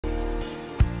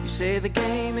say the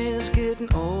game is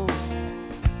getting old.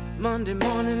 Monday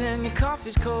morning and your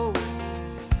coffee's cold.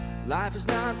 Life is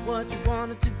not what you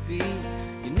want it to be.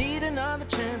 You need another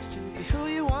chance to be who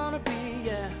you want to be,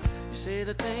 yeah. You say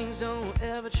that things don't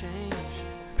ever change.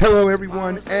 Hello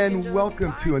everyone, and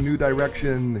welcome to A New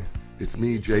Direction. It's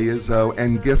me, Jay Izzo,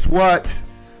 and guess what?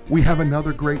 We have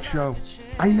another great show.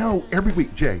 I know, every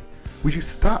week, Jay, would you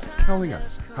stop telling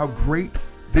us how great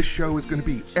this show is going to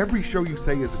be? Every show you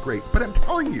say is great, but I'm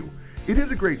telling you, it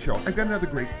is a great show. I've got another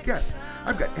great guest.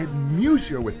 I've got Ed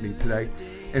Muzio with me today,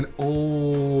 and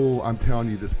I'm telling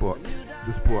you, this book,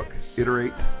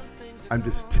 Iterate, I'm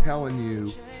just telling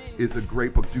you, is a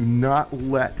great book. Do not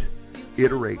let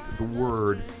Iterate, the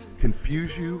word,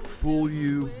 confuse you, fool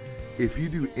you. If you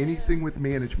do anything with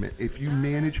management, if you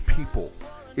manage people,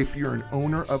 if you're an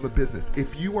owner of a business,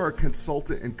 if you are a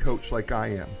consultant and coach like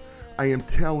I am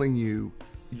telling you,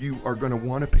 you are going to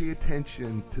want to pay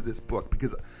attention to this book,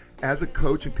 because as a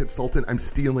coach and consultant, I'm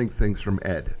stealing things from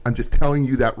Ed. I'm just telling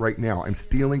you that right now. I'm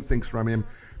stealing things from him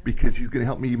because he's going to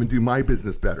help me even do my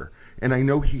business better. And I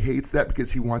know he hates that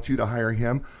because he wants you to hire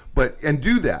him, and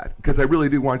do that, because I really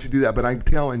do want you to do that. But I'm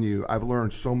telling you, I've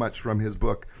learned so much from his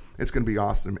book. It's going to be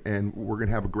awesome, and we're going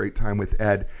to have a great time with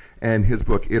Ed and his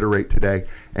book Iterate today.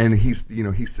 And he's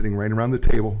sitting right around the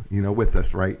table, with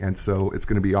us, right? And so it's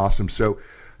going to be awesome. So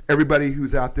everybody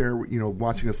who's out there,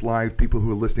 watching us live, people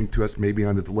who are listening to us maybe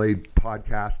on a delayed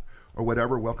podcast or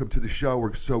whatever, welcome to the show.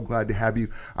 We're so glad to have you.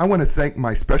 I want to thank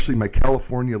especially my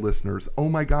California listeners. Oh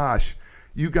my gosh,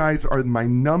 you guys are my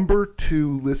number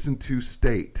 2 listened to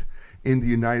state in the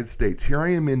United States. Here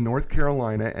I am in North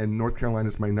Carolina, and North Carolina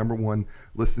is my number 1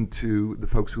 listened to. The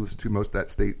folks who listen to most of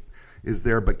that state is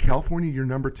there, but California, you're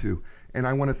number 2. And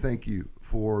I want to thank you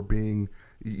for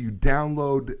you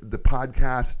download the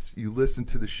podcasts, you listen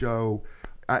to the show,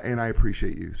 and I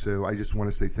appreciate you. So I just want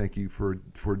to say thank you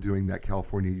for doing that,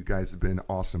 California. You guys have been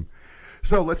awesome.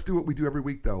 So let's do what we do every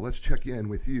week, though. Let's check in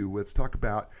with you. Let's talk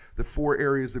about the 4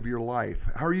 areas of your life.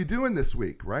 How are you doing this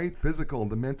week, right? Physical,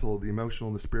 the mental, the emotional,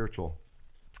 and the spiritual.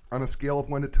 On a scale of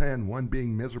 1 to 10, 1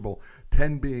 being miserable,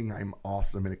 10 being I'm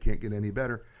awesome and it can't get any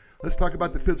better. Let's talk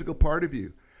about the physical part of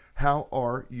you. How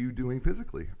are you doing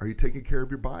physically? Are you taking care of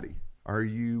your body? Are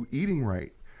you eating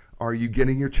right? Are you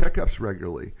getting your checkups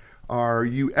regularly? Are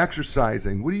you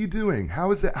exercising? What are you doing?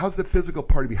 How's the physical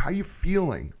part of you? How are you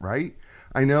feeling, right?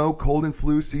 I know cold and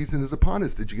flu season is upon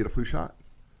us. Did you get a flu shot,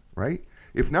 right?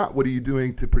 If not, what are you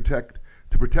doing to protect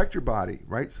your body,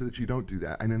 right, so that you don't do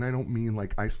that? And then I don't mean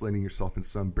like isolating yourself in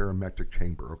some barometric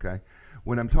chamber, okay?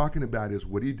 What I'm talking about is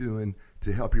what are you doing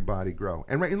to help your body grow?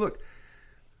 And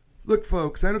look,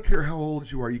 folks, I don't care how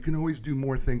old you are. You can always do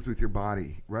more things with your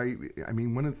body, right? I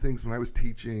mean, one of the things when I was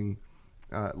teaching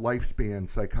lifespan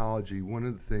psychology, one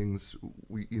of the things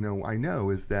I know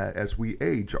is that as we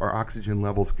age, our oxygen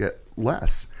levels get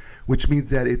less, which means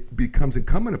that it becomes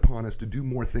incumbent upon us to do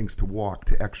more things, to walk,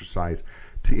 to exercise,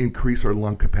 to increase our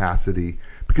lung capacity,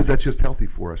 because that's just healthy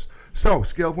for us. So,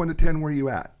 scale of 1 to 10, where are you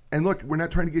at? And look, we're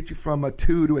not trying to get you from a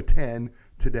 2 to a 10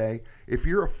 today. If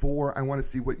you're a 4, I want to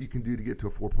see what you can do to get to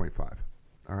a 4.5.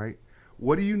 All right?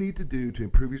 What do you need to do to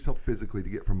improve yourself physically to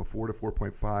get from a 4 to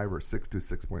 4.5 or 6 to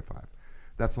 6.5?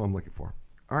 That's all I'm looking for.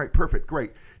 All right, perfect,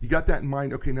 great. You got that in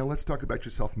mind. Okay, now let's talk about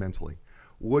yourself mentally.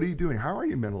 What are you doing? How are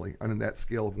you mentally on that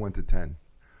scale of 1 to 10?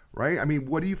 Right? I mean,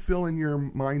 what do you fill in your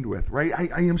mind with, right?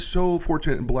 I am so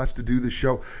fortunate and blessed to do this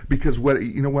show because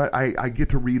I get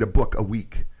to read a book a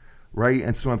week, right?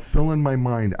 And so I'm filling my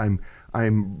mind.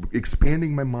 I'm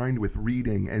expanding my mind with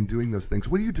reading and doing those things.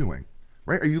 What are you doing,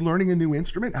 right? Are you learning a new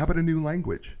instrument? How about a new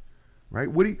language, right?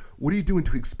 What are you doing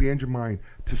to expand your mind,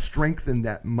 to strengthen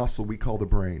that muscle we call the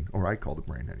brain, or I call the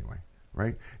brain anyway,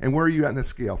 right? And where are you at in the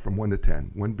scale from 1 to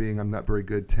 10? 1 being I'm not very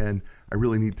good, 10 I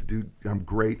really need to do, I'm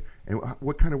great. And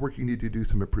what kind of work you need to do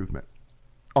some improvement?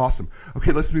 Awesome.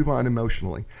 Okay, let's move on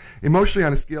emotionally. Emotionally,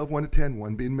 on a scale of 1 to 10,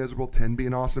 1 being miserable, 10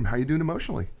 being awesome, how are you doing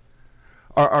emotionally?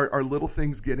 Are little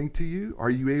things getting to you? Are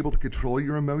you able to control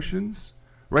your emotions?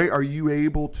 Right? Are you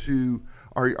able to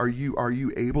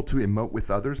emote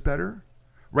with others better?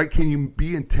 Right? Can you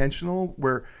be intentional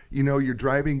where you're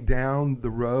driving down the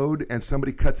road and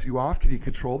somebody cuts you off? Can you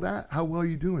control that? How well are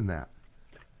you doing that?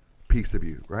 Piece of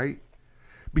you, right?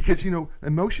 Because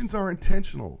emotions are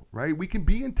intentional, right? We can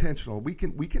be intentional. We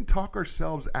can talk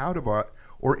ourselves out of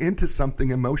or into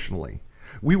something emotionally.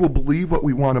 We will believe what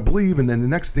we want to believe, and then the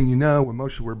next thing you know,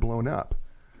 emotionally we're blown up,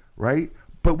 right?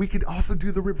 But we could also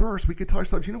do the reverse. We could tell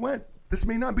ourselves, you know what? This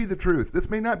may not be the truth. This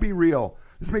may not be real.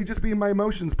 This may just be my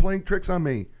emotions playing tricks on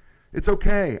me. It's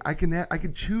okay. I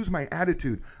can choose my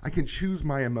attitude. I can choose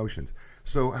my emotions.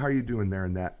 So how are you doing there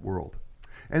in that world?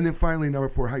 And then finally, number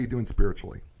 4, how are you doing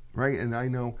spiritually? right? And I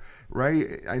know,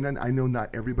 right? I know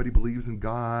not everybody believes in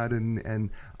God, and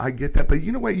I get that. But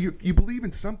you know what? You believe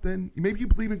in something. Maybe you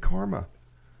believe in karma,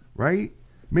 right?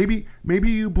 Maybe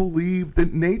you believe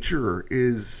that nature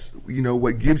is,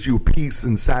 what gives you peace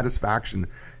and satisfaction,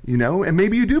 and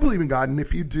maybe you do believe in God. And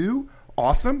if you do,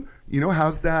 awesome.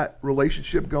 How's that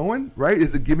relationship going, right?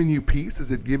 Is it giving you peace?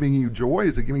 Is it giving you joy?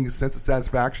 Is it giving you a sense of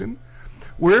satisfaction?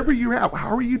 Wherever you're at,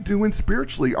 how are you doing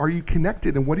spiritually? Are you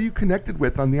connected? And what are you connected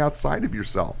with on the outside of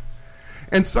yourself?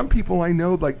 And some people I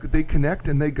know, like, they connect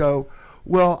and they go,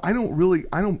 well, I don't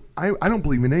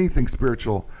believe in anything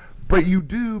spiritual. But you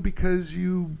do, because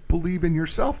you believe in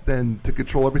yourself then to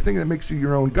control everything. That makes you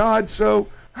your own God. So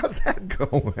how's that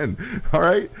going? All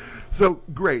right. So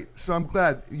great. So I'm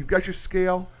glad you've got your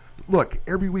scale. Look,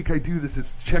 every week I do this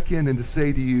is check in and to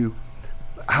say to you,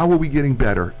 how are we getting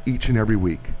better each and every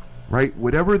week? Right?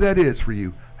 Whatever that is for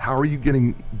you, how are you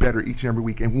getting better each and every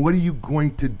week? And what are you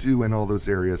going to do in all those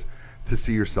areas to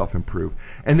see yourself improve?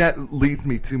 And that leads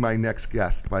me to my next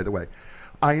guest, by the way.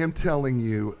 I am telling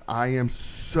you, I am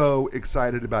so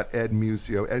excited about Ed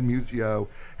Muzio. Ed Muzio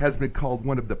has been called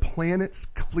one of the planet's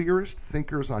clearest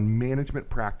thinkers on management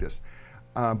practice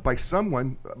by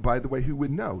someone, by the way, who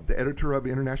would know, the editor of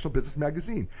International Business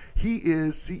Magazine. He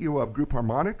is CEO of Group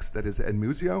Harmonics, that is Ed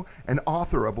Muzio, and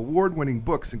author of award-winning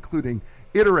books including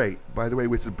Iterate, by the way,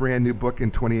 which is a brand new book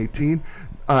in 2018,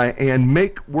 and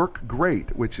Make Work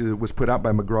Great, which was put out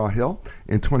by McGraw-Hill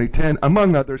in 2010.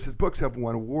 Among others, his books have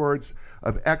won awards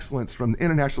of excellence from the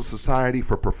International Society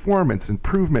for Performance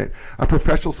Improvement, a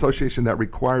professional association that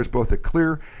requires both a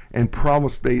clear and problem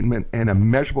statement and a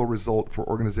measurable result for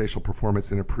organizational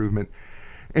performance and improvement.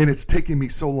 And it's taken me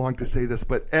so long to say this,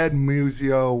 but Ed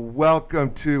Muzio,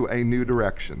 welcome to A New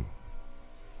Direction.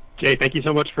 Jay, thank you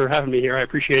so much for having me here. I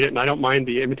appreciate it, and I don't mind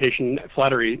the imitation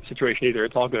flattery situation either.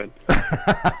 It's all good.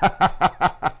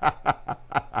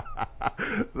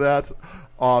 That's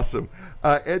awesome.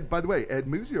 Ed, by the way, Ed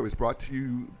Muzio is brought to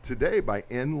you today by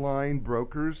Inline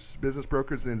Brokers, business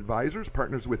brokers and advisors,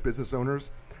 partners with business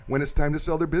owners when it's time to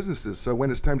sell their businesses. So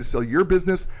when it's time to sell your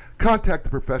business, contact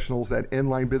the professionals at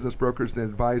Inline Business Brokers and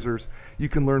Advisors. You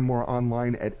can learn more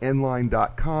online at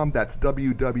enlign.com. That's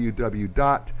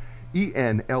www.enlign.com,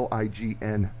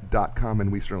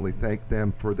 and we certainly thank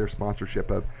them for their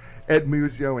sponsorship of Ed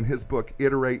Muzio and his book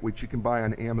Iterate, which you can buy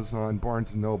on Amazon,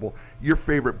 Barnes & Noble, your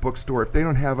favorite bookstore. If they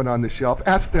don't have it on the shelf,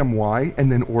 ask them why,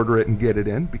 and then order it and get it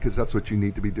in, because that's what you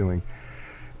need to be doing.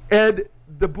 Ed,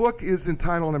 the book is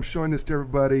entitled, and I'm showing this to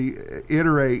everybody,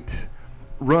 Iterate,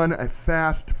 Run a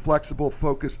Fast, Flexible,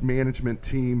 Focused Management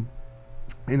Team,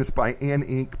 and it's by Ann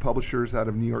Inc., publishers out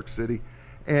of New York City.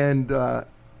 And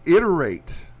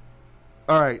Iterate.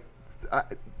 All right.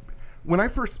 When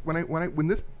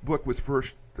this book was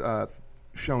first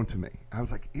shown to me, I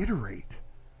was like, Iterate.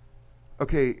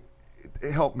 Okay,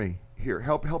 help me here.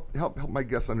 Help my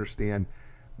guests understand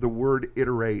the word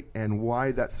iterate and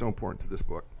why that's so important to this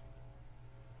book.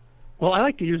 Well, I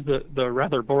like to use the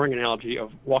rather boring analogy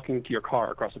of walking to your car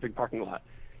across a big parking lot.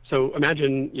 So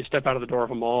imagine you step out of the door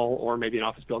of a mall or maybe an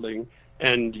office building,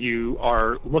 and you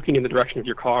are looking in the direction of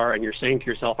your car, and you're saying to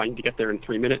yourself, I need to get there in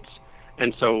 3 minutes.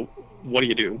 And so what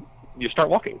do? You start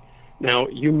walking. Now,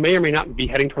 you may or may not be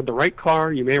heading toward the right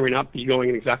car. You may or may not be going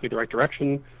in exactly the right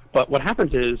direction. But what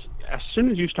happens is, as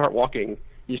soon as you start walking,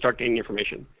 you start gaining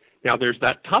information. Now, there's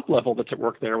that top level that's at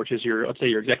work there, which is let's say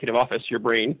your executive office, your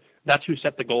brain. That's who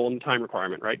set the goal and the time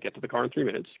requirement, right? Get to the car in 3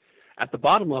 minutes. At the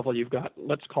bottom level, you've got,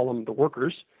 let's call them the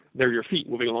workers. They're your feet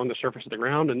moving along the surface of the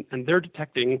ground, and they're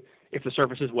detecting if the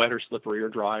surface is wet or slippery or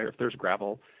dry, or if there's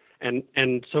gravel. And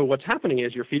so what's happening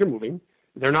is your feet are moving.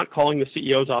 They're not calling the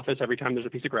CEO's office every time there's a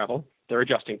piece of gravel. They're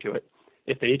adjusting to it.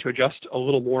 If they need to adjust a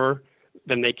little more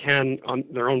than they can on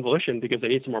their own volition because they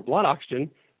need some more blood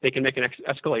oxygen, they can make an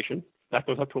escalation. That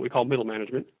goes up to what we call middle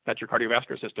management. That's your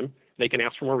cardiovascular system. They can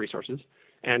ask for more resources.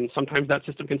 And sometimes that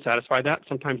system can satisfy that.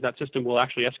 Sometimes that system will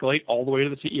actually escalate all the way to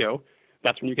the CEO.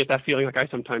 That's when you get that feeling like I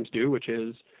sometimes do, which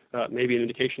is maybe an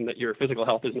indication that your physical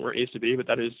health isn't where it needs to be, but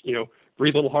that is,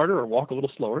 breathe a little harder or walk a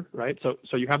little slower, right?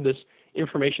 So you have this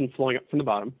information flowing up from the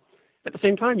bottom. At the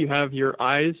same time, you have your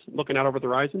eyes looking out over the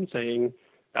horizon saying,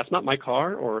 that's not my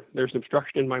car, or there's an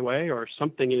obstruction in my way, or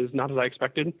something is not as I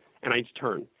expected, and I need to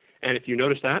turn. And if you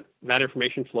notice that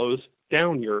information flows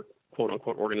down your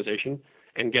quote-unquote organization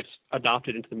and gets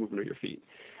adopted into the movement of your feet.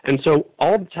 And so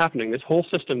all that's happening, this whole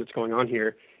system that's going on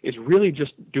here, is really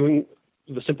just doing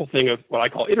the simple thing of what I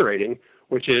call iterating,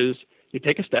 which is you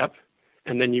take a step,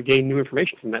 and then you gain new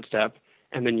information from that step,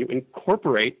 and then you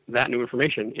incorporate that new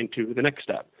information into the next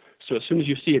step. So as soon as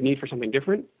you see a need for something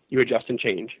different, you adjust and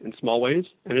change in small ways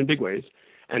and in big ways.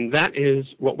 And that is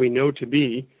what we know to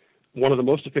be one of the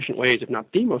most efficient ways, if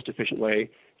not the most efficient way,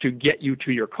 to get you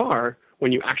to your car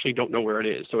when you actually don't know where it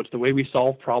is. So it's the way we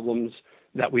solve problems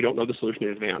that we don't know the solution in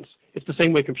advance. It's the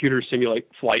same way computers simulate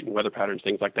flight and weather patterns,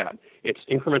 things like that. It's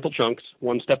incremental chunks,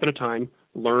 one step at a time,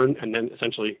 learn, and then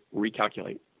essentially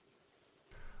recalculate.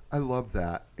 I love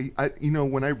that.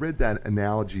 When I read that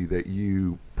analogy that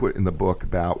you put in the book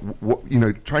about,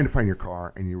 trying to find your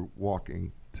car and you're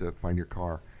walking to find your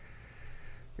car,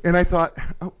 and I thought,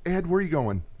 oh, Ed, where are you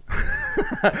going?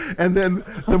 and then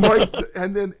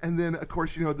of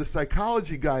course, the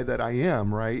psychology guy that I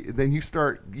am, right? Then you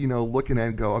start, looking at it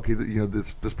and go, okay,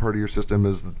 this part of your system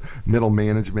is middle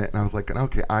management, and I was like,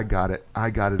 okay, I got it,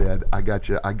 Ed, I got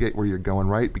you, I get where you're going,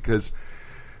 right? Because,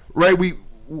 right,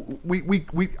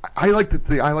 I like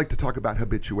to talk about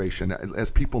habituation. As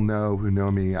people know who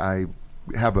know me, I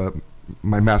have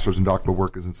my master's and doctoral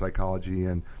work is in psychology,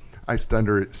 and I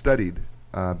studied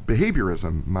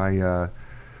behaviorism. My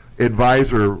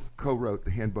advisor co-wrote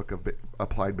the Handbook of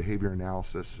Applied Behavior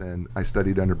Analysis, and I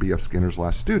studied under B.F. Skinner's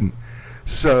last student.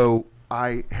 So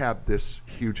I have this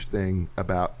huge thing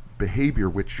about behavior,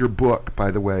 which your book,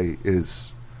 by the way,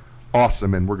 is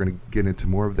awesome, and we're going to get into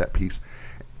more of that piece.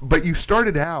 But you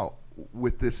started out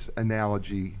with this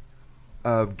analogy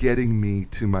of getting me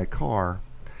to my car,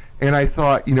 and I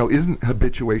thought, isn't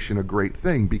habituation a great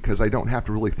thing? Because I don't have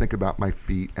to really think about my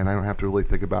feet, and I don't have to really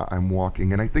think about I'm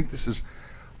walking. And I think this is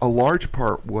a large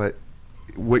part what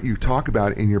you talk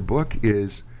about in your book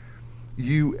is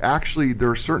there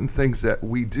are certain things that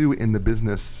we do in the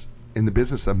business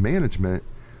of management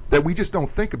that we just don't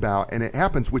think about, and it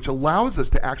happens, which allows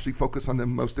us to actually focus on the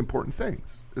most important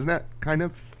things. Isn't that kind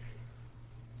of?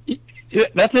 Yeah,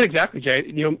 that's it exactly,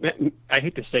 Jay. I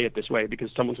hate to say it this way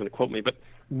because someone's going to quote me, but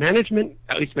management,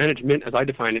 at least management as I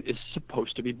define it, is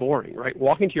supposed to be boring, right?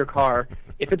 Walking to your car,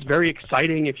 if it's very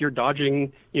exciting, if you're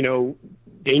dodging,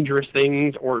 dangerous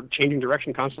things or changing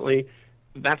direction constantly,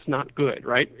 that's not good,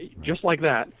 right? Just like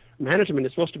that, management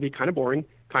is supposed to be kind of boring,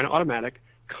 kind of automatic,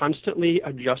 constantly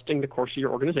adjusting the course of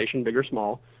your organization, big or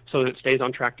small, so that it stays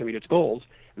on track to meet its goals.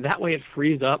 That way it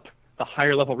frees up the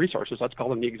higher level resources, let's call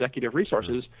them the executive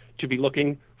resources, to be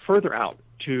looking further out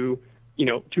to,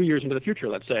 2 years into the future,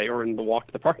 let's say, or in the walk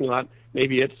to the parking lot,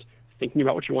 maybe it's thinking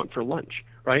about what you want for lunch,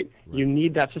 right? You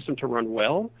need that system to run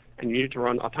well, and you need it to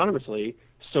run autonomously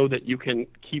so that you can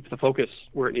keep the focus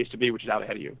where it needs to be, which is out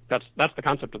ahead of you. That's the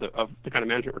concept of the kind of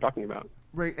management we're talking about.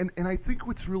 Right, and I think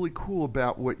what's really cool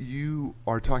about what you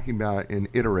are talking about in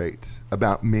Iterate,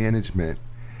 about management,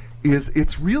 is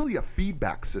it's really a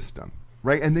feedback system.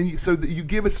 Right, and then you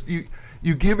give us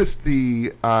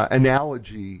the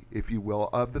analogy, if you will,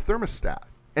 of the thermostat,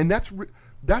 and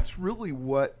that's really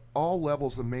what all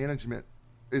levels of management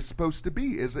is supposed to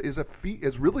be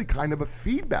is really kind of a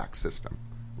feedback system,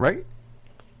 right?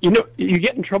 You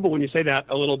get in trouble when you say that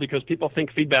a little because people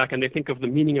think feedback and they think of the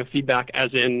meaning of feedback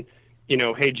as in,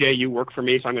 hey Jay, you work for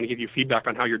me, so I'm going to give you feedback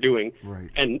on how you're doing, right?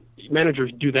 And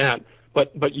managers do that,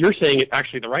 but you're saying it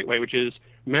actually the right way, which is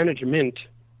management.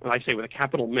 I say with a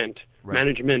capital mint, right.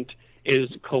 Management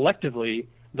is collectively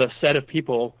the set of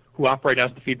people who operate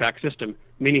as the feedback system,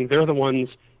 meaning they're the ones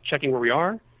checking where we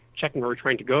are, checking where we're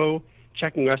trying to go,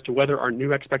 checking as to whether our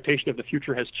new expectation of the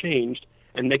future has changed,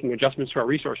 and making adjustments to our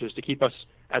resources to keep us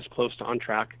as close to on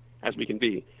track as we can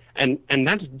be. And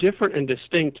that's different and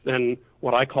distinct than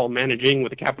what I call managing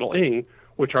with a capital ing,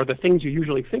 which are the things you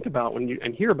usually think about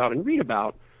and hear about and read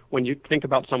about when you think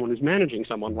about someone who's managing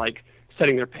someone, like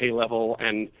setting their pay level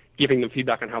and giving them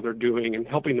feedback on how they're doing and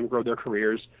helping them grow their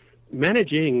careers.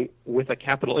 Managing with a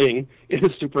capital ing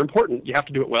is super important. You have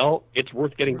to do it well. It's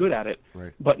worth getting good at it.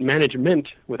 Right. But management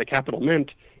with a capital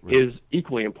mint is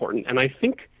equally important. And I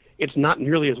think it's not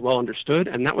nearly as well understood,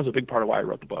 and that was a big part of why I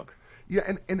wrote the book. Yeah,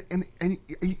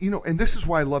 and this is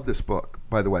why I love this book,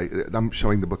 by the way. I'm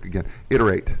showing the book again.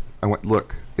 Iterate.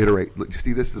 Iterate. Look, you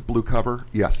see this is blue cover?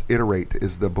 Yes, Iterate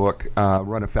is the book.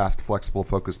 Run a fast, flexible,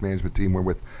 focused management team. We're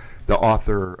with the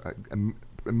author,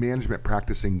 a management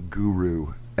practicing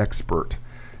guru, expert,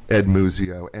 Ed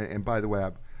Muzio. And by the way,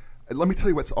 let me tell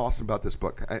you what's awesome about this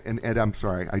book. And Ed, I'm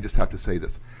sorry, I just have to say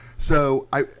this. So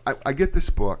I get this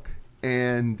book,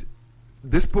 and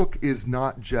this book is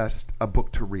not just a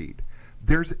book to read.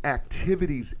 There's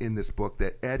activities in this book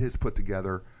that Ed has put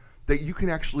together that you can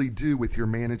actually do with your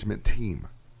management team.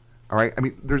 All right? I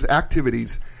mean, there's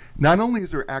activities. Not only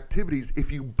is there activities,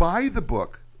 if you buy the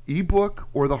book, ebook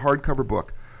or the hardcover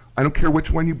book, I don't care which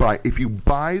one you buy. If you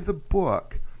buy the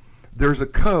book, there's a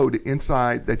code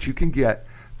inside that you can get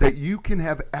that you can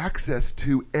have access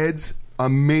to Ed's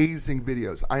amazing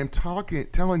videos. I am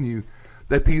telling you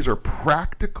that these are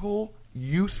practical,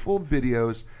 useful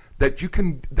videos that you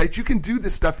can do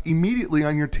this stuff immediately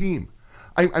on your team.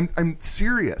 I'm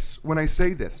serious when I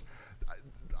say this.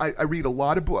 I read a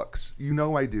lot of books. You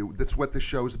know I do. That's what this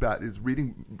show is about, is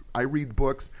reading. I read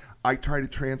books. I try to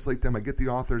translate them. I get the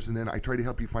authors, and then I try to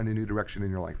help you find a new direction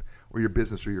in your life or your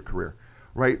business or your career,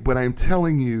 right? But I'm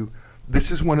telling you,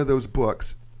 this is one of those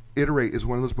books. Iterate is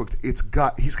one of those books. He's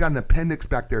got an appendix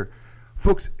back there.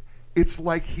 Folks, it's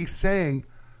like he's saying,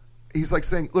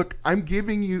 look,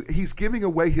 he's giving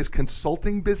away his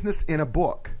consulting business in a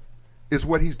book, is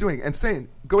what he's doing, and saying,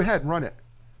 go ahead, run it.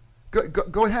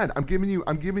 Go ahead. I'm giving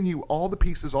you all the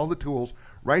pieces, all the tools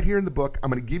right here in the book.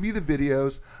 I'm going to give you the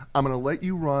videos. I'm going to let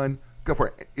you run. Go for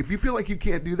it. If you feel like you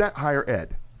can't do that, hire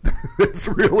Ed. It's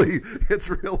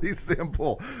really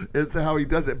simple. It's how he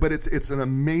does it, but it's an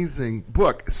amazing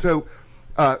book. So,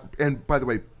 and by the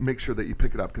way, make sure that you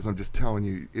pick it up, because I'm just telling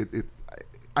you,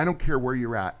 I don't care where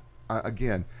you're at.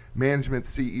 Again, management,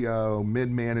 CEO,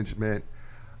 mid-management.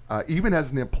 Even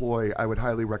as an employee, I would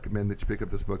highly recommend that you pick up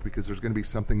this book, because there's going to be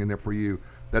something in there for you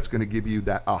that's going to give you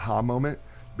that aha moment,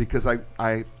 because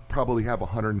I probably have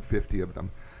 150 of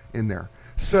them in there.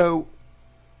 So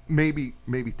maybe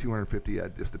 250,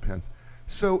 Ed, just depends.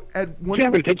 So Ed, I'm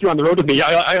going to take you on the road with me.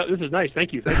 This is nice.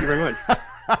 Thank you very much.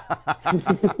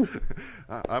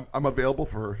 I'm available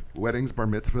for weddings, bar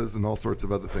mitzvahs, and all sorts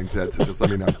of other things, Ed, so just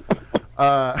let me know.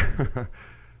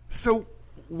 So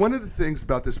one of the things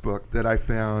about this book that I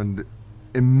found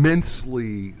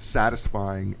immensely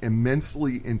satisfying,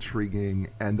 immensely intriguing,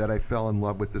 and that I fell in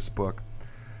love with this book,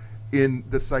 in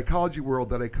the psychology world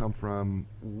that I come from,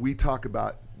 we talk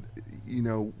about,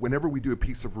 whenever we do a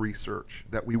piece of research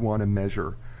that we want to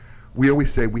measure, we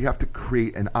always say we have to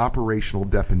create an operational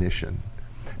definition,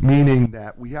 meaning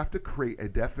that we have to create a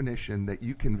definition that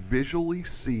you can visually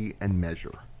see and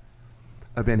measure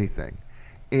of anything.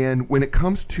 And when it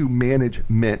comes to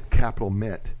management, capital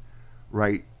Mint,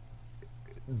 right,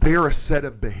 they're a set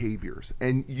of behaviors.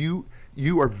 And you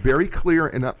are very clear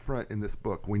and upfront in this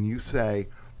book when you say,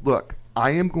 look,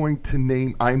 I am going to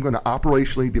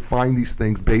operationally define these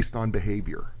things based on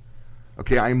behavior.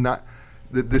 Okay,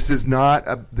 this is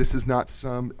not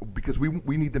some, because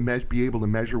we need to be able to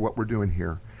measure what we're doing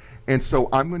here. And so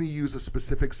I'm going to use a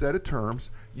specific set of terms.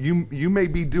 You may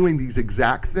be doing these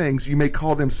exact things. You may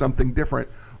call them something different,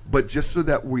 but just so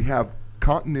that we have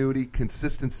continuity,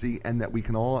 consistency, and that we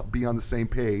can all be on the same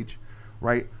page,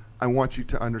 right? I want you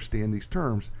to understand these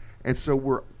terms. And so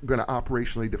we're going to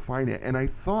operationally define it. And I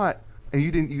thought, and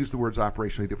you didn't use the words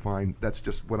operationally define, that's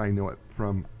just what I know it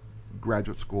from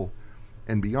graduate school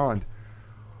and beyond.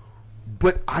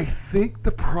 But I think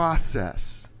the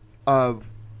process of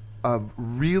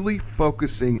really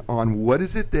focusing on what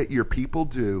is it that your people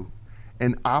do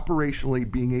and operationally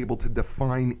being able to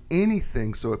define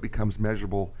anything so it becomes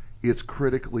measurable is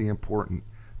critically important.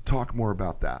 Talk more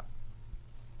about that.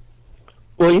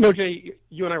 Well, Jay,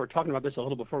 you and I were talking about this a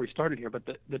little before we started here, but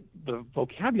the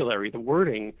vocabulary, the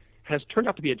wording, has turned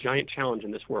out to be a giant challenge in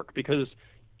this work, because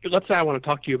let's say I want to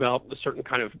talk to you about a certain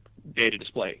kind of data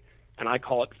display, and I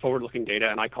call it forward-looking data,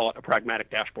 and I call it a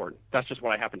pragmatic dashboard. That's just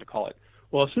what I happen to call it.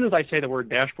 Well, as soon as I say the word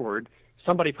dashboard,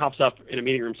 somebody pops up in a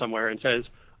meeting room somewhere and says,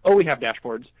 oh, we have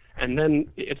dashboards. And then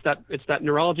it's that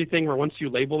neurology thing where once you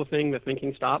label the thing, the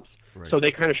thinking stops. Right. So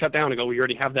they kind of shut down and go, we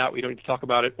already have that, we don't need to talk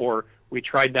about it, or we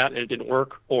tried that and it didn't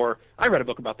work, or I read a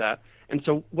book about that. And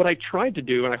so what I tried to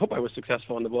do, and I hope I was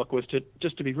successful in the book, was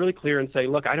to be really clear and say,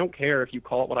 look, I don't care if you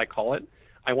call it what I call it.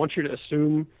 I want you to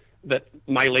assume that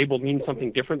my label means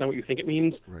something different than what you think it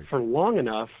means, right, for long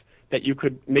enough that you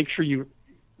could make sure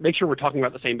we're talking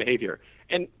about the same behavior.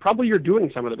 And probably you're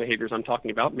doing some of the behaviors I'm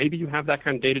talking about. Maybe you have that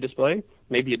kind of data display.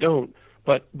 Maybe you don't.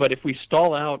 But if we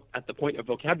stall out at the point of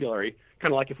vocabulary,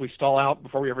 kind of like if we stall out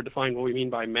before we ever define what we mean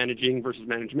by managing versus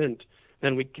management,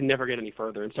 then we can never get any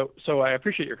further. And so I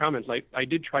appreciate your comments. I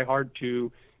did try hard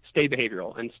to stay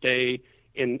behavioral and stay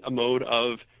in a mode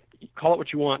of call it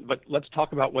what you want, but let's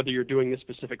talk about whether you're doing this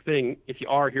specific thing. If you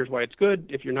are, here's why it's good.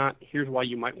 If you're not, here's why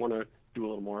you might want to do a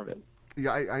little more of it.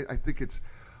 Yeah, I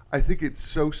think it's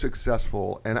so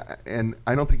successful, and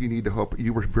I don't think you need to hope.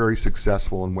 You were very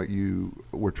successful in what you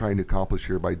were trying to accomplish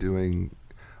here by doing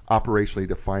operationally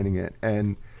defining it.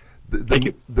 And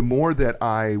the more that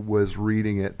I was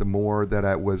reading it, the more that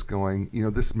I was going,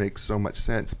 this makes so much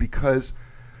sense, because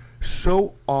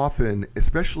so often,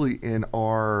 especially in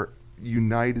our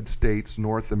United States,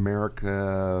 North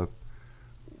America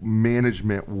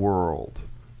management world,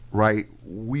 right,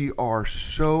 we are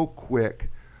so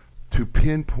quick to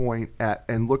pinpoint at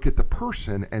and look at the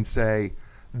person and say,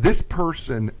 this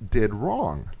person did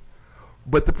wrong,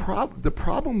 But the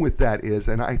problem with that is,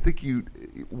 and I think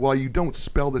while you don't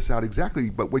spell this out exactly,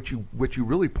 but what you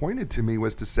really pointed to me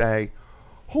was to say,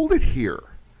 hold it here.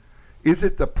 Is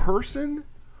it the person,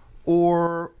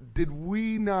 or did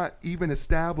we not even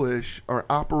establish or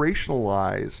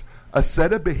operationalize a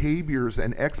set of behaviors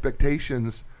and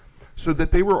expectations so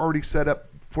that they were already set up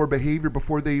for behavior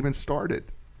before they even started?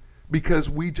 Because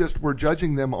we just were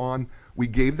judging them on, we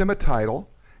gave them a title,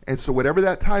 and so whatever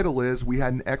that title is, we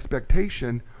had an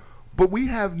expectation, but we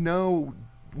have no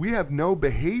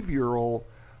behavioral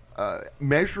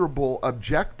measurable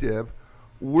objective.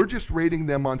 We're just rating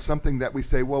them on something that we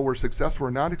say, well, we're successful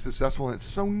or not successful, and it's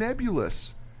so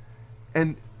nebulous.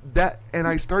 And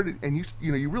I started, and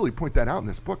you really point that out in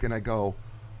this book, and I go,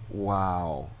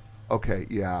 wow, okay,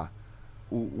 yeah,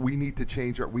 we need to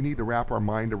change we need to wrap our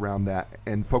mind around that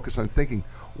and focus on thinking.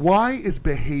 Why is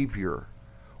behavior?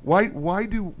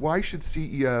 Why should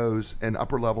CEOs and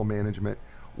upper level management?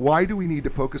 Why do we need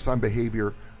to focus on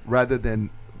behavior rather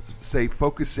than, say,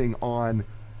 focusing on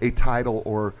a title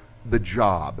or the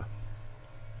job?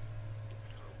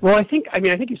 Well, I think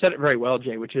you said it very well,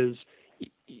 Jay, which is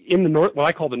in what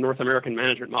I call the North American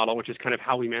management model, which is kind of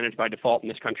how we manage by default in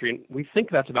this country. And we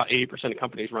think that's about 80% of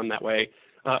companies run that way.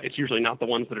 It's usually not the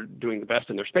ones that are doing the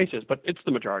best in their spaces, but it's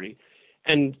the majority.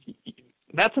 And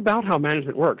that's about how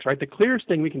management works, right? The clearest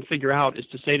thing we can figure out is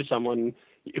to say to someone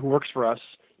who works for us,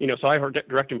 so I have a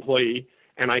direct employee,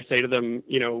 and I say to them,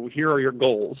 here are your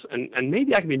goals, and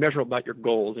maybe I can be measurable about your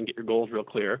goals and get your goals real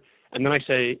clear, and then I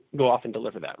say, go off and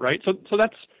deliver that, right? So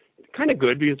that's kind of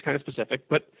good because it's kind of specific,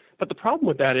 but the problem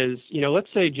with that is,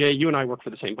 let's say, Jay, you and I work for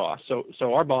the same boss.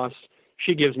 So our boss,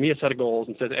 she gives me a set of goals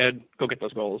and says, Ed, go get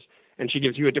those goals, and she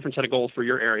gives you a different set of goals for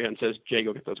your area and says, Jay,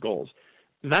 go get those goals.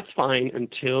 That's fine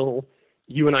until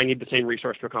you and I need the same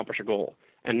resource to accomplish a goal.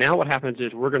 And now what happens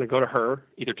is we're going to go to her,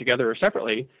 either together or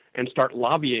separately, and start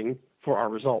lobbying for our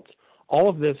results. All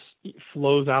of this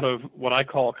flows out of what I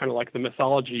call kind of like the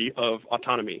mythology of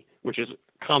autonomy, which is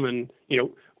common,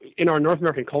 in our North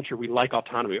American culture, we like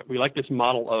autonomy. We like this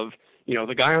model of,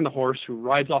 the guy on the horse who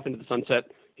rides off into the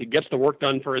sunset, he gets the work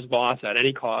done for his boss at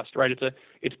any cost, right?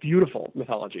 It's beautiful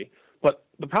mythology. But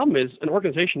the problem is an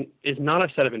organization is not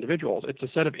a set of individuals. It's a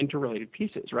set of interrelated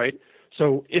pieces, right?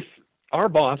 So if our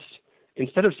boss,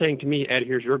 instead of saying to me, Ed,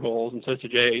 here's your goals, and says to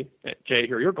Jay,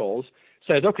 here are your goals,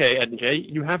 says, okay, Ed and Jay,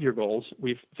 you have your goals.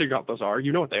 We've figured out what those are.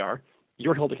 You know what they are.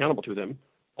 You're held accountable to them.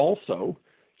 Also,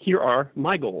 here are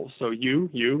my goals. So you,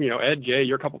 Ed, Jay,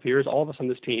 your couple peers, all of us on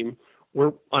this team,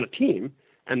 we're on a team,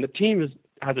 and the team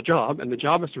has a job, and the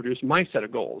job is to produce my set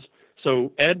of goals.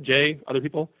 So Ed, Jay, other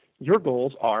people, your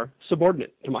goals are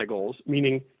subordinate to my goals,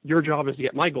 meaning your job is to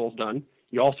get my goals done.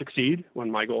 You all succeed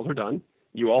when my goals are done.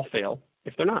 You all fail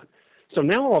if they're not. So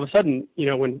now all of a sudden,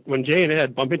 when Jay and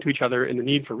Ed bump into each other in the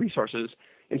need for resources,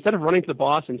 instead of running to the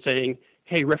boss and saying,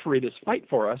 hey, referee this fight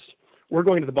for us, we're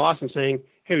going to the boss and saying,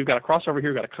 hey, we've got a crossover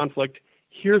here, we've got a conflict.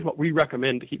 Here's what we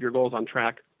recommend to keep your goals on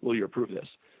track. Will you approve this?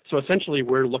 So essentially,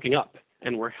 we're looking up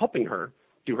and we're helping her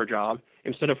do her job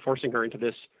instead of forcing her into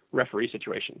this referee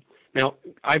situation. Now,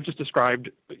 I've just described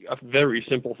a very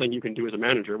simple thing you can do as a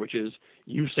manager, which is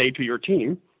you say to your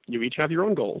team, you each have your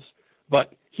own goals,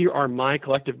 but here are my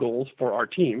collective goals for our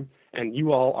team, and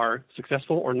you all are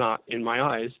successful or not in my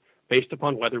eyes based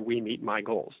upon whether we meet my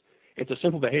goals. It's a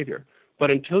simple behavior.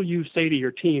 But until you say to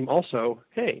your team also,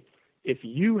 hey, if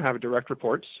you have direct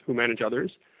reports who manage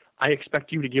others, I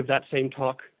expect you to give that same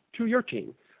talk to your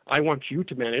team. I want you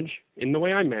to manage in the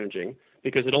way I'm managing,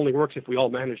 because it only works if we all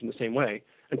manage in the same way.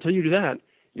 Until you do that,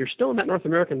 you're still in that North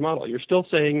American model. You're still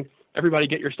saying, everybody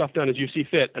get your stuff done as you see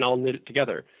fit, and I'll knit it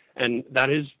together. And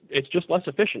it's just less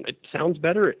efficient. It sounds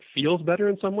better, it feels better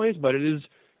in some ways, but it is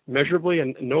measurably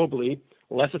and knowably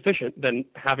less efficient than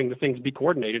having the things be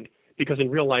coordinated, because in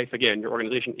real life, again, your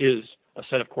organization is a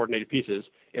set of coordinated pieces.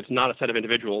 It's not a set of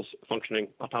individuals functioning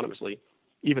autonomously,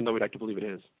 even though we'd like to believe it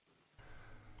is.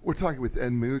 We're talking with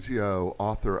Ed Muzio,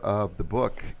 author of the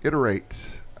book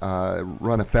Iterate,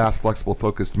 Run a Fast, Flexible,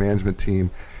 Focused Management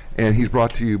Team, and he's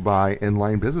brought to you by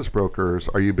Inline Business Brokers.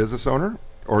 Are you a business owner,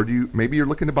 or maybe you're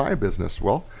looking to buy a business?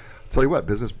 Well, I'll tell you what,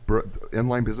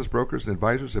 Inline Business Brokers and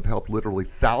Advisors have helped literally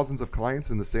thousands of clients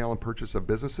in the sale and purchase of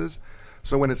businesses.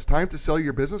 So when it's time to sell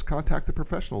your business, contact the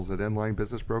professionals at Inline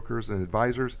Business Brokers and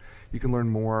Advisors. You can learn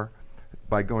more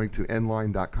by going to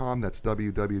enlign.com. That's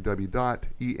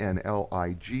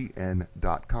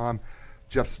www.enlign.com.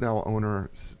 Jeff Snell, owner,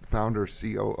 founder,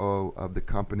 COO of the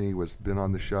company, been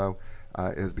on the show.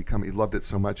 He loved it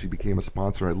so much he became a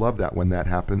sponsor. I love that when that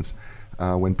happens,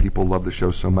 when people love the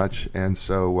show so much. And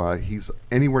so he's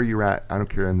anywhere you're at, I don't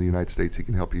care, in the United States, he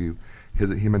can help you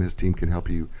him and his team can help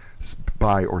you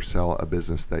buy or sell a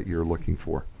business that you're looking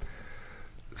for.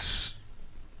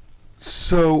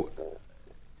 So,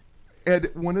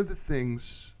 Ed, one of the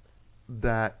things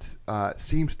that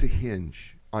seems to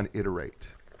hinge on Iterate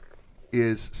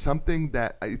is something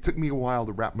that it took me a while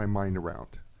to wrap my mind around.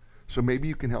 So maybe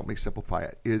you can help me simplify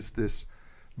it, is this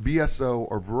VSO,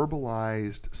 or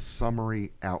verbalized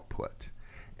summary output.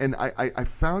 And I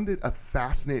found it a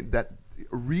fascinating, that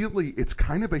really it's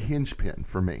kind of a hinge pin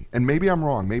for me. And maybe I'm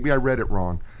wrong, maybe I read it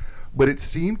wrong, but it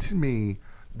seemed to me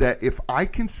that if I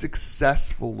can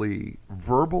successfully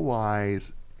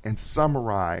verbalize and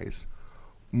summarize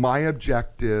my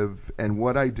objective and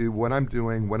what I do, what I'm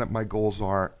doing, what my goals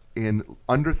are in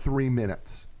under 3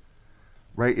 minutes,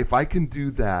 right? If I can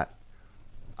do that,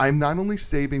 I'm not only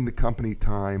saving the company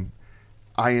time,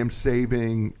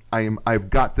 I've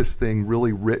got this thing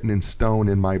really written in stone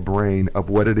in my brain of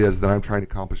what it is that I'm trying to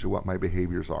accomplish and what my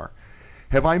behaviors are.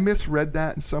 Have I misread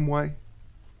that in some way?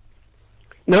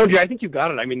 No, Jay, I think you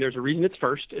got it. I mean, there's a reason it's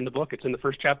first in the book. It's in the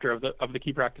first chapter of the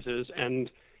key practices,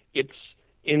 and it's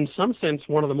in some sense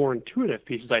one of the more intuitive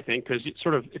pieces, I think, because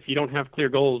sort of if you don't have clear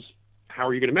goals, how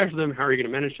are you going to measure them? How are you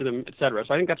going to manage them, et cetera?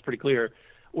 So I think that's pretty clear.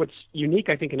 What's unique,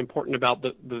 I think, and important about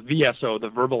the VSO, the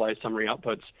verbalized summary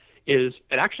outputs, is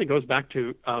it actually goes back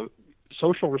to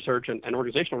social research and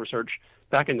organizational research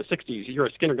back in the 60s. You're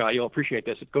a Skinner guy, you'll appreciate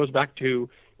this. It goes back to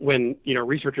when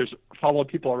researchers followed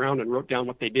people around and wrote down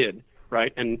what they did,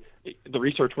 right? And the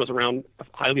research was around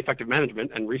highly effective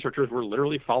management, and researchers were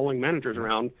literally following managers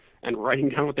around and writing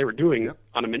down what they were doing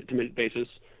on a minute-to-minute basis,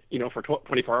 for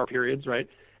 24-hour periods, right?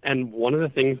 And one of the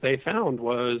things they found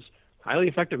was highly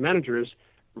effective managers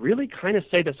really kind of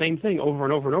say the same thing over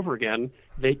and over and over again.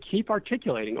 They keep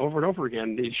articulating over and over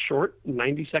again these short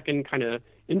 90-second kind of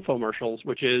infomercials,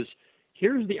 which is,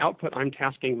 here's the output I'm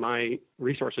tasking my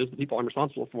resources, the people I'm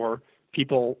responsible for,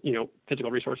 people, physical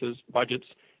resources, budgets.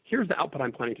 Here's the output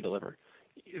I'm planning to deliver.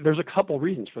 There's a couple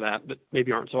reasons for that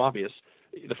maybe aren't so obvious.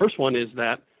 The first one is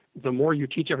that the more you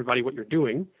teach everybody what you're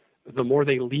doing, the more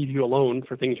they leave you alone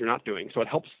for things you're not doing. So it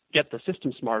helps get the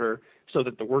system smarter so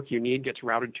that the work you need gets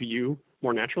routed to you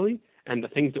more naturally, and the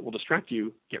things that will distract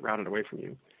you get routed away from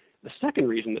you. The second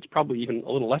reason that's probably even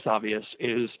a little less obvious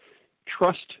is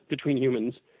trust between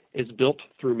humans is built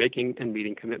through making and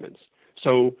meeting commitments.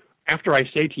 So after I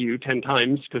say to you 10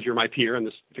 times, because you're my peer in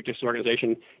this fictitious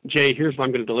organization, Jay, here's what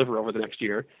I'm going to deliver over the next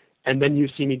year, and then you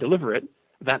see me deliver it,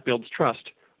 that builds trust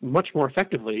much more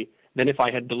effectively than if I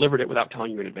had delivered it without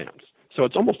telling you in advance. So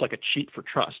it's almost like a cheat for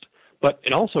trust. But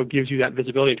it also gives you that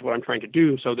visibility into what I'm trying to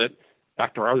do, so that,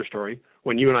 back to our other story,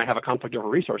 when you and I have a conflict over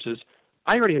resources,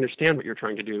 I already understand what you're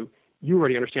trying to do. You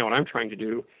already understand what I'm trying to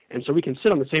do. And so we can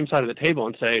sit on the same side of the table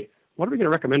and say, what are we going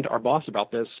to recommend to our boss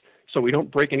about this so we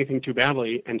don't break anything too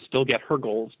badly and still get her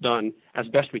goals done as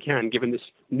best we can, given this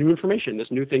new information, this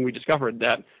new thing we discovered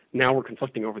that now we're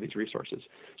conflicting over these resources.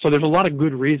 So there's a lot of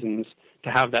good reasons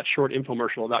to have that short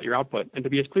infomercial about your output and to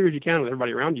be as clear as you can with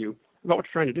everybody around you about what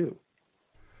you're trying to do.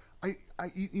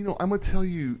 I'm going to tell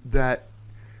you that,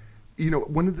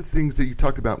 one of the things that you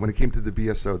talked about when it came to the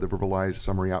VSO, the verbalized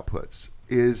summary outputs,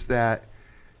 is that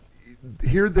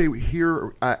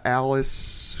here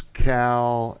Alice,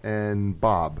 Cal, and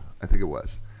Bob, I think it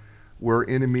was, were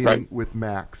in a meeting with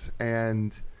Max,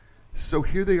 and so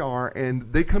here they are,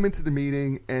 and they come into the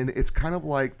meeting, and it's kind of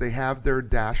like they have their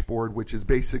dashboard, which is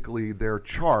basically their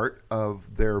chart of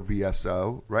their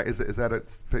VSO, right? Is that a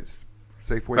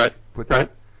safe way to put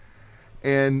that?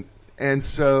 Right. And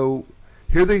so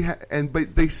here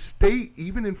but they state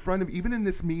even in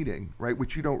this meeting, right,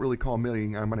 which you don't really call a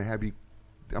meeting. I'm going to have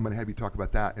you talk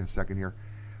about that in a second here.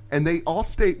 And they all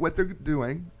state what they're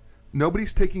doing.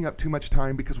 Nobody's taking up too much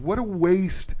time, because what a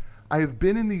waste. I have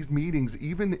been in these meetings,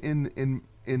 even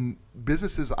in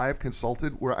businesses I have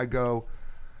consulted, where I go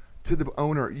to the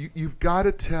owner, you've got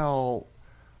to tell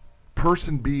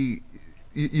person B,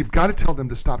 you've got to tell them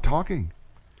to stop talking,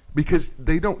 because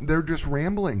they're just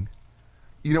rambling.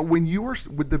 When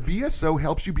with the VSO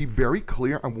helps you be very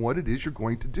clear on what it is you're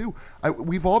going to do.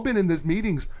 We've all been in these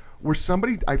meetings where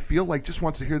somebody, I feel like, just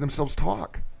wants to hear themselves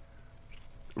talk,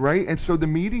 right? And so the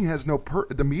meeting has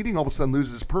the meeting all of a sudden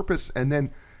loses purpose, and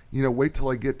then, wait till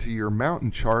I get to your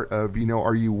mountain chart of,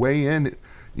 are you way in,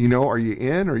 are you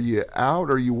in, are you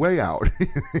out, are you way out,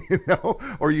 or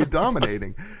are you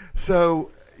dominating?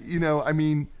 So,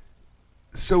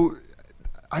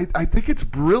 I think it's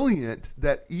brilliant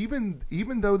that even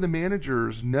though the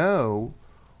managers know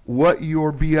what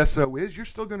your VSO is, you're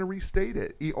still going to restate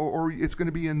it, or it's going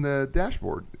to be in the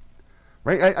dashboard,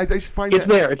 right? I just find it's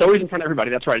there. It's always in front of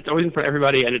everybody. That's right. It's always in front of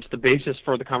everybody, and it's the basis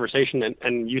for the conversation.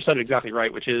 And you said it exactly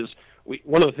right, which is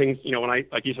one of the things, when I,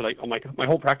 like you said, my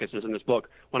whole practice is in this book.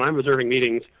 When I'm observing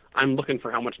meetings, I'm looking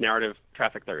for how much narrative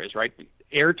traffic there is, right?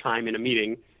 Airtime in a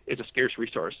meeting is a scarce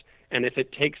resource. And if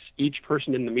it takes each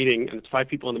person in the meeting, and it's 5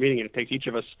 people in the meeting, and it takes each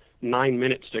of us 9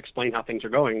 minutes to explain how things are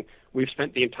going, we've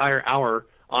spent the entire hour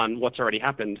on what's already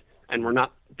happened, and we're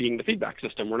not being the feedback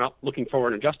system. We're not looking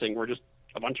forward and adjusting. We're just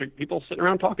a bunch of people sitting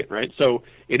around talking, right? So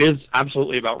it is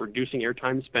absolutely about reducing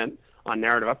airtime spent on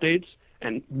narrative updates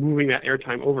and moving that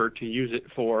airtime over to use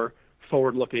it for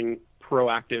forward-looking,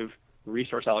 proactive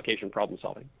resource allocation problem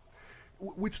solving.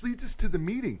 Which leads us to the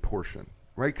meeting portion,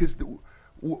 right? Because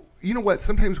you know what?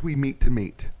 Sometimes we meet to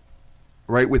meet,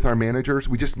 right? With our managers,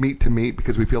 we just meet to meet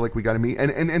because we feel like we got to meet.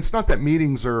 And it's not that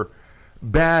meetings are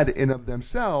bad in of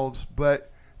themselves,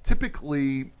 but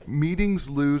typically meetings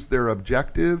lose their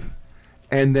objective,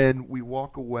 and then we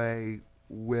walk away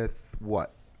with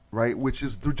what, right? Which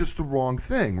is just the wrong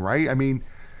thing, right? I mean,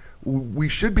 we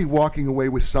should be walking away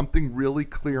with something really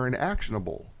clear and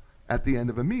actionable at the end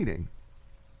of a meeting.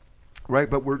 Right,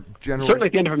 but we're generally... Certainly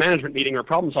at the end of a management meeting or a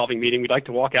problem-solving meeting, we'd like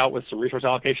to walk out with some resource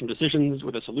allocation decisions,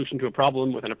 with a solution to a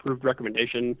problem, with an approved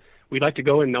recommendation. We'd like to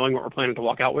go in knowing what we're planning to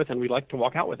walk out with, and we'd like to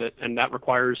walk out with it. And that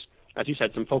requires, as you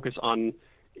said, some focus on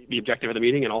the objective of the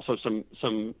meeting and also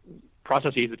some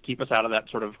processes that keep us out of that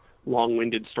sort of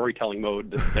long-winded storytelling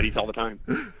mode that eats all the time.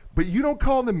 But you don't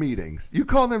call them meetings. You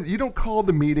don't call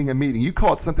the meeting a meeting. You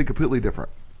call it something completely different.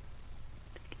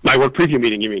 My work preview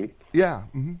meeting, you mean? Yeah.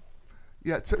 Mm-hmm.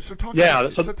 Yeah, so talk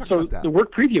about that. The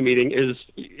work preview meeting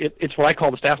it's what I call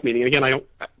the staff meeting. And again, I don't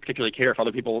particularly care if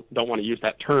other people don't want to use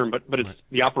that term, but it's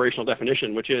the operational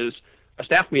definition, which is a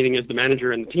staff meeting is the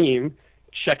manager and the team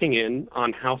checking in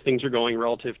on how things are going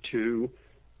relative to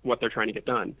what they're trying to get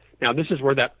done. Now, this is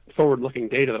where that forward-looking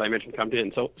data that I mentioned comes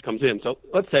in. So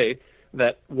let's say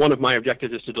that one of my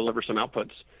objectives is to deliver some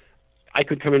outputs. I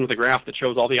could come in with a graph that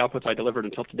shows all the outputs I delivered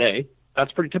until today.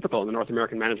 That's pretty typical in the North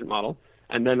American management model.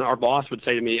 And then our boss would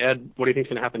say to me, Ed, what do you think is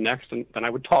going to happen next? And then I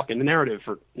would talk in the narrative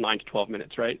for 9 to 12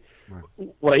 minutes, right?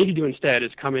 What I need to do instead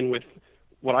is come in with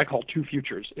what I call 2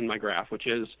 futures in my graph, which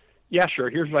is, yeah, sure,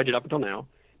 here's what I did up until now.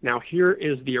 Now here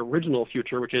is the original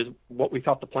future, which is what we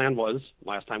thought the plan was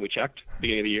last time we checked,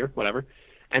 beginning of the year, whatever.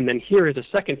 And then here is a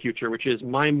second future, which is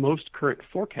my most current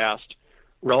forecast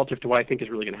relative to what I think is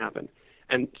really going to happen.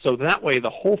 And so that way the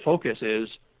whole focus is,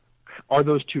 are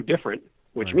those 2 different,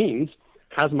 which means,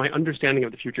 has my understanding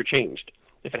of the future changed?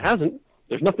 If it hasn't,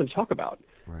 there's nothing to talk about.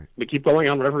 Right. We keep going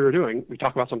on whatever we're doing. We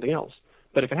talk about something else.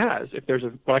 But if it has, if there's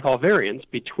what I call a variance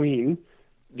between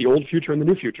the old future and the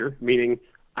new future, meaning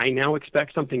I now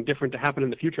expect something different to happen in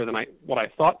the future than what I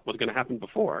thought was going to happen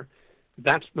before,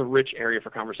 that's the rich area for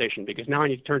conversation, because now I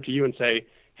need to turn to you and say,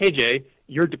 hey, Jay,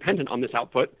 you're dependent on this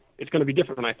output. It's going to be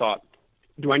different than I thought.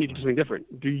 Do I need to do something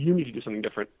different? Do you need to do something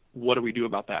different? What do we do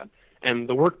about that? And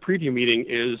the work preview meeting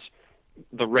is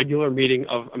the regular meeting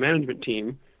of a management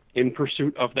team in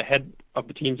pursuit of the head of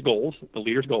the team's goals, the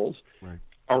leader's goals,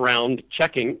 around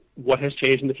checking what has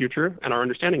changed in the future and our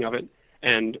understanding of it,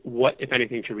 and what, if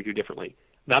anything, should we do differently.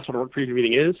 That's what a work preview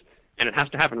meeting is, and it has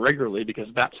to happen regularly because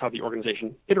that's how the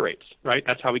organization iterates, right?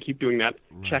 That's how we keep doing that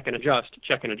check and adjust,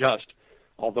 check and adjust.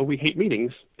 Although we hate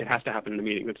meetings, it has to happen in a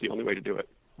meeting. That's the only way to do it.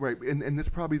 Right, and this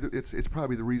probably it's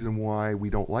probably the reason why we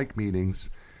don't like meetings,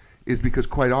 is because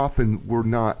quite often we're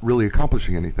not really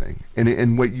accomplishing anything.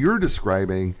 And what you're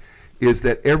describing is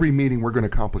that every meeting we're going to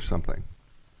accomplish something.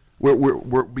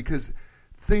 We're because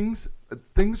things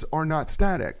are not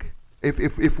static.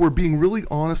 If we're being really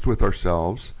honest with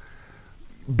ourselves,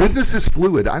 business is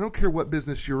fluid. I don't care what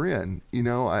business you're in.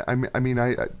 I mean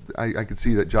I could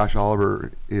see that Josh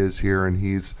Oliver is here, and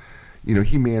he's,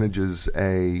 he manages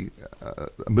a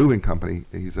moving company.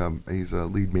 He's a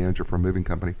lead manager for a moving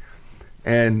company.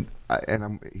 And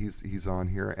he's on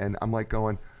here, and I'm like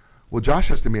going, well, Josh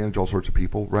has to manage all sorts of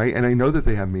people, right? And I know that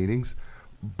they have meetings,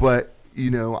 but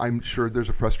I'm sure there's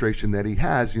a frustration that he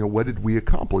has. What did we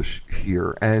accomplish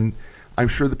here? And I'm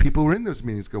sure the people who are in those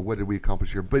meetings go, what did we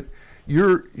accomplish here? But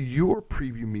your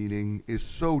preview meeting is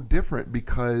so different,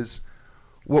 because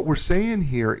what we're saying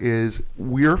here is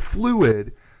we're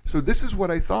fluid. So this is what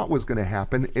I thought was going to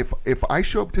happen. If I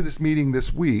show up to this meeting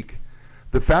this week,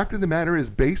 the fact of the matter is,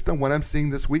 based on what I'm seeing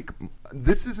this week,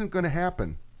 this isn't going to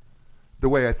happen the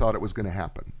way I thought it was going to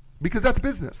happen, because that's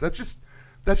business. That's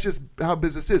just how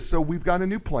business is. So we've got a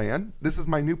new plan. This is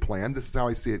my new plan. This is how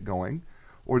I see it going,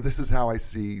 or this is how I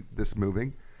see this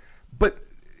moving. But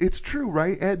it's true,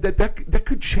 right, Ed? That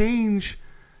could change.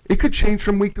 It could change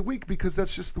from week to week, because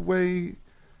that's just the way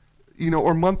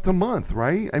or month to month,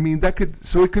 right? I mean, it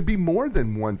could be more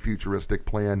than one futuristic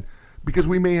plan because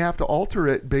we may have to alter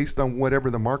it based on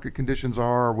whatever the market conditions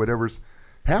are or whatever's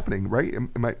happening, right?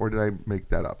 Or did I make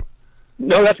that up?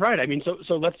 No, that's right. I mean,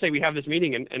 so let's say we have this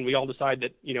meeting and we all decide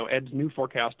that, Ed's new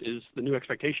forecast is the new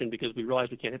expectation because we realize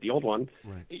we can't hit the old one.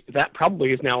 Right. That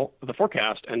probably is now the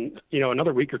forecast. And,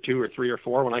 another week or two or three or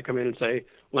four, when I come in and say,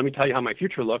 let me tell you how my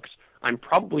future looks, I'm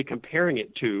probably comparing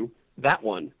it to that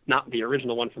one, not the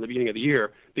original one from the beginning of the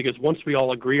year, because once we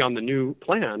all agree on the new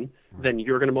plan, right, then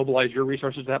you're going to mobilize your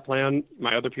resources to that plan.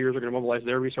 My other peers are going to mobilize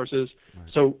their resources.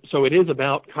 Right. So it is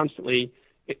about constantly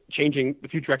changing the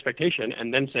future expectation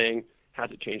and then saying, has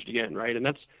it changed again, right? And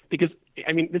that's because,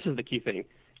 this is the key thing.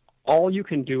 All you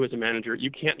can do as a manager,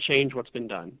 you can't change what's been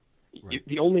done. Right.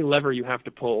 The only lever you have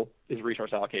to pull is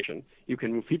resource allocation. You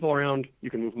can move people around, you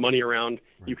can move money around,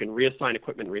 right, you can reassign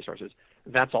equipment and resources.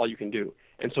 That's all you can do.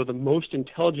 And so the most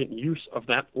intelligent use of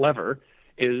that lever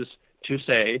is to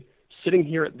say, sitting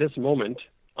here at this moment,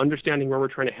 understanding where we're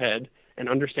trying to head and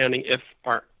understanding if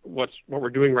what we're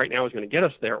doing right now is going to get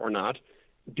us there or not.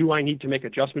 Do I need to make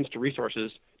adjustments to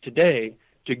resources today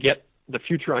to get the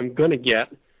future I'm going to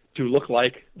get to look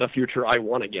like the future I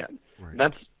want to get? Right.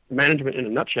 That's management in a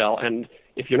nutshell. And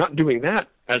if you're not doing that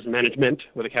as management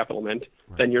with a capital Ment,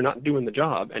 right, then you're not doing the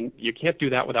job. And you can't do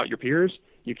that without your peers.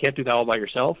 You can't do that all by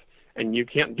yourself. And you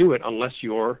can't do it unless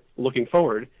you're looking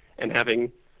forward and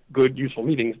having good, useful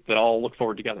meetings that all look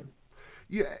forward together.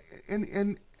 Yeah,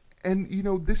 and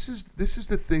this is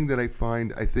the thing that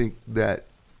I think that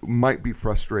might be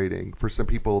frustrating for some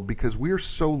people because we're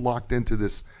so locked into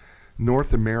this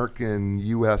North American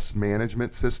U.S.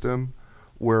 management system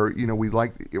where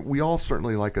we all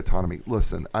certainly like autonomy.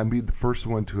 Listen, I'll be the first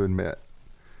one to admit,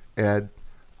 Ed,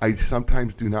 I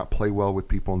sometimes do not play well with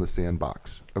people in the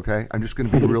sandbox. Okay, I'm just going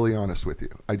to be really honest with you.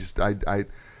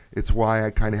 It's why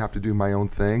I kind of have to do my own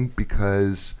thing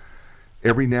because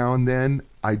every now and then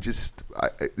I just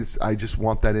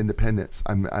want that independence.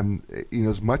 I'm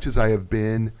as much as I have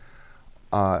been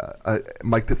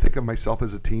like to think of myself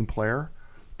as a team player,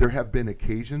 there have been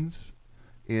occasions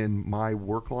in my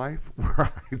work life where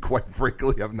I quite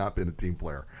frankly have not been a team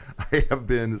player. I have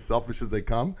been as selfish as they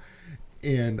come,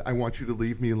 and I want you to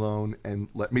leave me alone and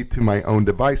let me to my own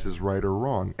devices, right or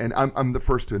wrong. And I'm the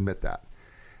first to admit that.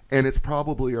 And it's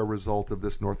probably a result of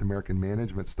this North American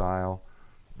management style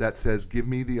that says, give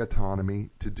me the autonomy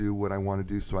to do what I want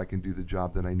to do so I can do the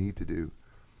job that I need to do.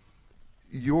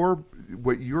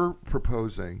 What you're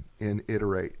proposing in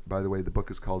Iterate, by the way, the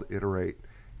book is called Iterate,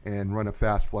 and Run a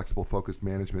Fast, Flexible, Focused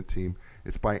Management Team.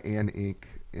 It's by Ann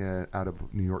Inc. Out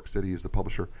of New York City is the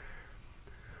publisher.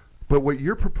 But what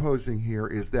you're proposing here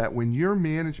is that when your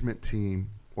management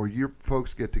team or your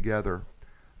folks get together,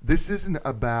 this isn't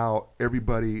about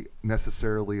everybody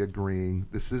necessarily agreeing.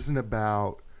 This isn't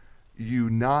about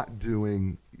you not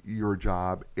doing your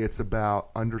job. It's about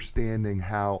understanding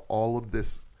how all of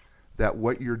this, that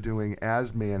what you're doing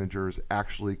as managers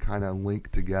actually kind of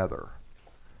link together.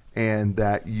 And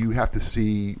that you have to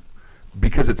see,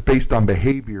 because it's based on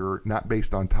behavior, not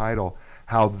based on title,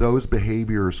 how those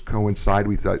behaviors coincide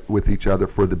with each other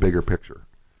for the bigger picture.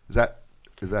 Is that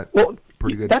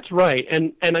pretty good? That's right.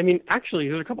 And actually,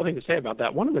 there's a couple of things to say about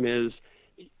that. One of them is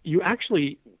you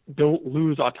actually don't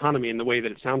lose autonomy in the way that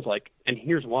it sounds like, and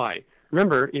here's why.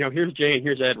 Remember, here's Jay and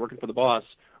here's Ed working for the boss.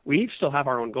 We each still have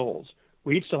our own goals.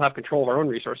 We each still have control of our own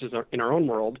resources in our own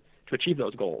world to achieve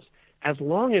those goals. As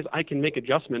long as I can make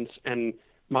adjustments and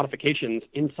modifications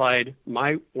inside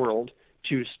my world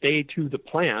to stay to the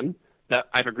plan that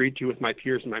I've agreed to with my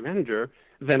peers and my manager,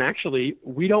 then actually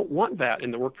we don't want that in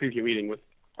the work preview meeting with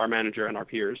our manager and our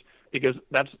peers because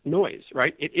that's noise,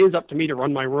 right? It is up to me to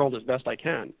run my world as best I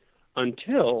can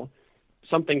until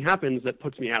something happens that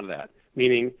puts me out of that,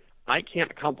 meaning I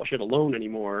can't accomplish it alone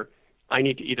anymore. I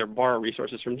need to either borrow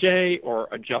resources from Jay or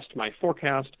adjust my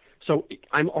forecast. So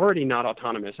I'm already not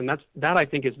autonomous, and that I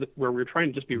think is where we're trying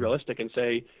to just be realistic and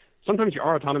say sometimes you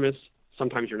are autonomous,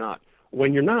 sometimes you're not.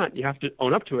 When you're not, you have to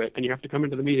own up to it, and you have to come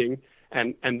into the meeting,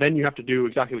 and then you have to do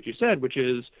exactly what you said, which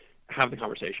is have the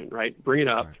conversation, right? Bring it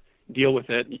up, right, deal with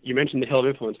it. You mentioned the hill of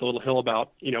influence, the little hill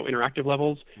about interactive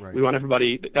levels. Right. We want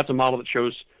everybody. That's a model that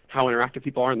shows how interactive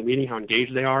people are in the meeting, how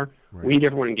engaged they are. Right. We need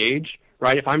everyone engaged,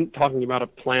 right? If I'm talking about a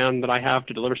plan that I have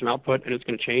to deliver some output and it's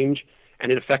going to change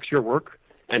and it affects your work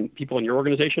and people in your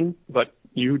organization, but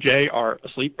you, Jay, are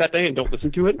asleep that day and don't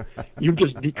listen to it, you've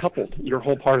just decoupled your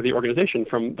whole part of the organization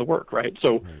from the work, right?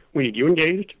 So right, we need you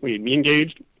engaged, we need me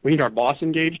engaged, we need our boss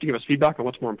engaged to give us feedback on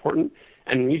what's more important,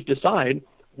 and we need to decide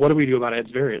what do we do about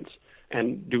Ed's variance.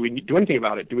 And do we do anything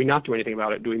about it? Do we not do anything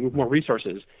about it? Do we move more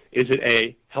resources? Is it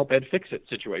a help Ed fix it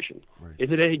situation? Right.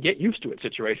 Is it a get used to it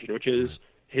situation, which is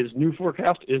his new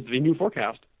forecast is the new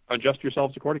forecast? Adjust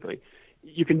yourselves accordingly.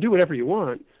 You can do whatever you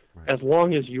want as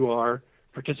long as you are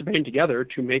participating together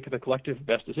to make the collective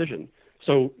best decision.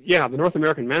 So, yeah, the North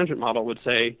American management model would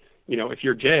say, if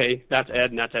you're Jay, that's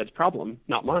Ed and that's Ed's problem,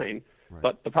 not mine. Right.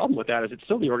 But the problem with that is it's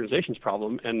still the organization's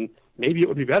problem, and maybe it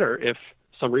would be better if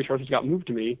some resources got moved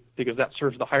to me because that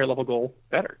serves the higher level goal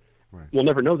better. Right. We'll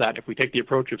never know that if we take the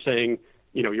approach of saying,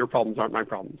 your problems aren't my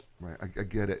problems. Right, I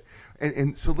get it.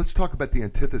 And so let's talk about the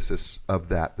antithesis of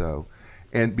that, though.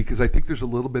 And because I think there's a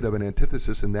little bit of an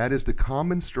antithesis, and that is the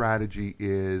common strategy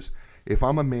is if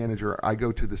I'm a manager, I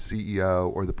go to the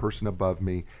CEO or the person above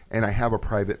me and I have a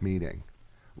private meeting.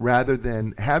 Rather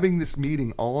than having this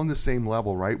meeting all on the same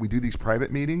level, right? We do these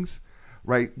private meetings,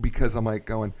 right? Because I'm like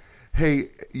going, hey,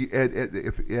 Ed,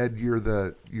 if Ed,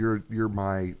 you're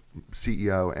my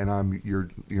CEO and I'm your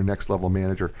next level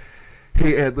manager.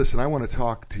 Hey, Ed, listen, I want to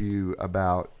talk to you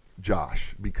about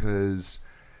Josh because,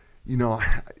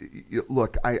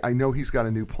 look, I know he's got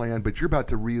a new plan, but you're about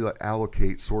to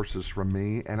reallocate sources from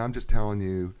me, and I'm just telling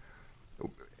you,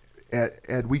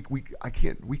 Ed, we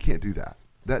can't do that.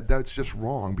 That's just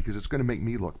wrong because it's going to make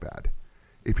me look bad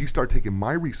if you start taking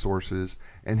my resources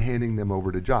and handing them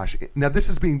over to Josh. Now, this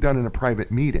is being done in a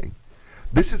private meeting.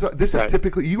 This is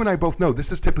typically, you and I both know,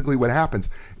 this is typically what happens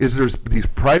is there's these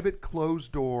private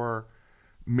closed door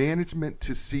management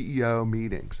to CEO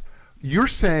meetings. You're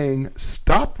saying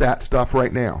stop that stuff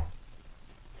right now.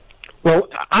 Well,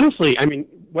 honestly,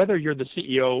 whether you're the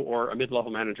CEO or a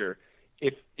mid-level manager,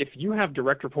 if you have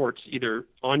direct reports either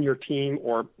on your team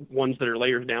or ones that are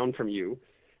layers down from you,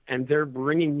 and they're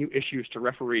bringing you issues to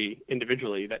referee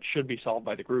individually that should be solved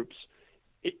by the groups,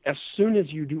 as soon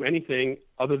as you do anything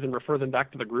other than refer them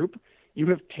back to the group, you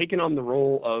have taken on the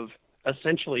role of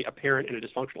essentially a parent in a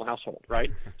dysfunctional household, right?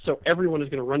 So everyone is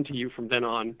going to run to you from then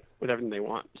on with everything they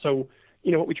want. So,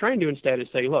 what we try and do instead is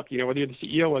say, look, whether you're the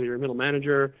CEO, whether you're a middle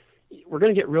manager, we're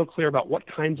going to get real clear about what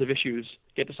kinds of issues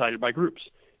get decided by groups.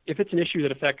 If it's an issue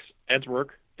that affects Ed's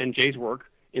work and Jay's work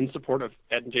in support of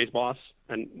Ed and Jay's boss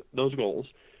and those goals,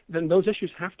 then those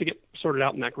issues have to get sorted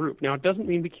out in that group. Now, it doesn't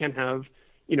mean we can't have,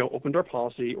 open door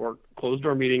policy or closed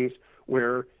door meetings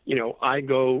where, I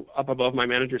go up above my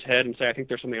manager's head and say, I think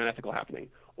there's something unethical happening,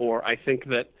 or I think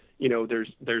that,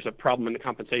 there's a problem in the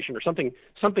compensation or something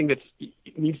that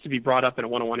needs to be brought up in a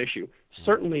one-on-one issue.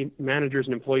 Certainly managers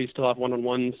and employees still have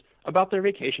one-on-ones about their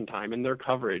vacation time and their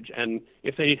coverage, and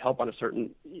if they need help on a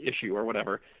certain issue or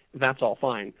whatever, that's all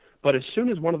fine. But as soon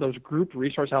as one of those group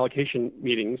resource allocation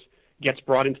meetings gets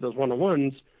brought into those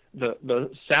one-on-ones,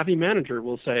 the savvy manager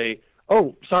will say,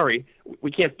 oh, sorry, we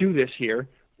can't do this here.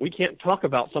 We can't talk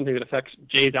about something that affects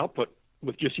Jay's output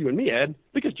with just you and me, Ed,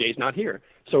 because Jay's not here.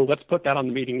 So let's put that on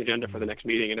the meeting agenda for the next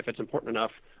meeting, and if it's important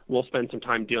enough, we'll spend some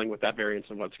time dealing with that variance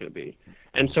and what it's going to be.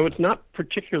 And so it's not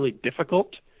particularly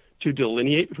difficult to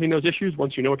delineate between those issues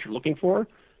once you know what you're looking for,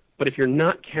 but if you're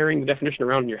not carrying the definition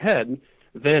around in your head,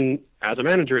 then as a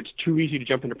manager, it's too easy to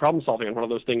jump into problem solving on one of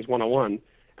those things one-on-one.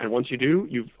 And once you do,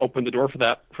 you've opened the door for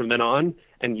that from then on,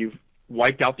 and you've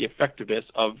wiped out the effectiveness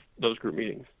of those group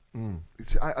meetings.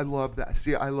 I love that.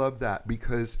 See, I love that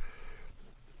because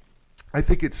I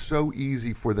think it's so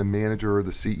easy for the manager or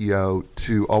the CEO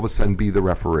to all of a sudden be the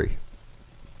referee.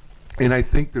 And I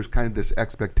think there's kind of this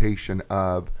expectation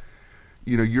of,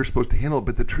 you're supposed to handle it.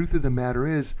 But the truth of the matter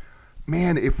is,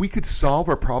 man, if we could solve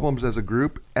our problems as a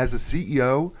group, as a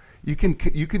CEO, you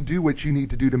can do what you need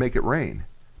to do to make it rain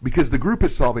because the group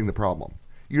is solving the problem.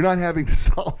 You're not having to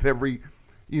solve every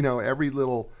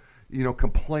little,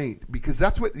 complaint because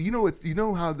that's what,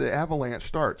 how the avalanche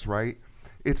starts, right?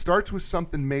 It starts with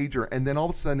something major, and then all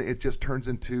of a sudden it just turns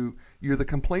into you're the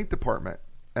complaint department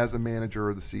as a manager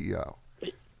or the CEO.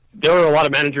 There are a lot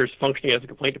of managers functioning as a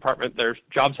complaint department. Their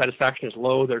job satisfaction is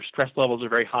low. Their stress levels are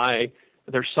very high.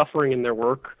 They're suffering in their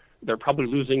work. They're probably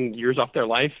losing years off their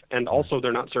life, and also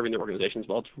they're not serving their organizations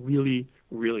well. It's really,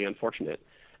 really unfortunate.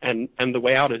 And the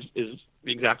way out is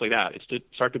exactly that. It's to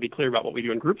start to be clear about what we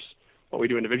do in groups, what we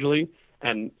do individually,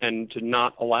 and to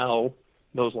not allow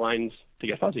those lines to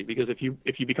get fuzzy, because if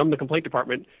you become the complaint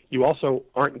department, you also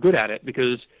aren't good at it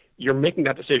because you're making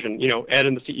that decision. Ed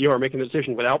and the CEO are making the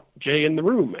decision without Jay in the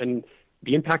room, and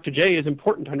the impact to Jay is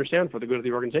important to understand for the good of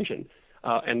the organization.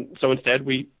 And so instead,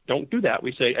 we don't do that.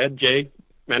 We say, Ed, Jay,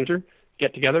 manager,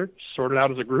 get together, sort it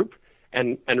out as a group,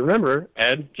 and remember,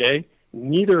 Ed, Jay,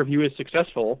 neither of you is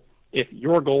successful if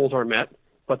your goals are met,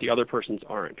 but the other person's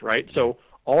aren't, right? So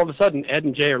all of a sudden, Ed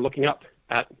and Jay are looking up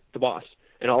at the boss.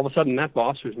 And all of a sudden, that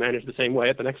boss, who's managed the same way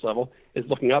at the next level, is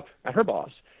looking up at her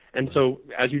boss. And so,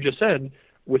 as you just said,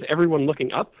 with everyone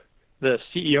looking up, the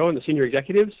CEO and the senior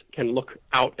executives can look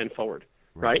out and forward,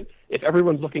 right? If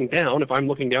everyone's looking down, if I'm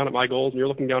looking down at my goals and you're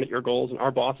looking down at your goals and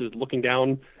our boss is looking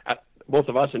down at both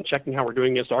of us and checking how we're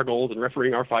doing against our goals and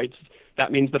refereeing our fights,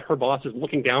 that means that her boss is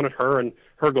looking down at her and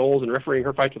her goals and refereeing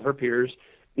her fights with her peers.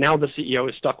 Now the CEO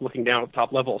is stuck looking down at the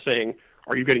top level saying,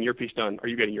 are you getting your piece done? Are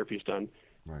you getting your piece done?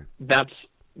 Right. That's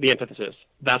the antithesis.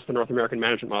 That's the North American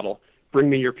management model. Bring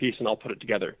me your piece and I'll put it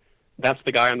together. That's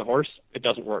the guy on the horse. It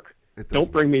doesn't work.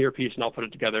 Don't bring me your piece and I'll put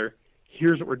it together.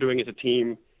 Here's what we're doing as a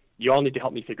team. You all need to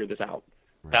help me figure this out.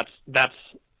 Right. That's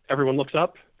everyone looks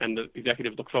up and the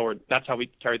executives look forward. That's how we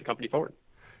carry the company forward.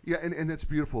 Yeah, and that's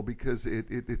beautiful because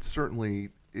it's certainly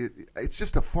it's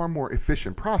just a far more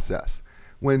efficient process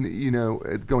when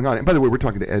going on. And by the way, we're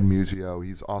talking to Ed Muzio.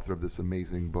 He's author of this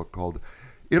amazing book called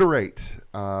Iterate,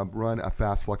 Run a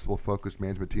Fast, Flexible, Focused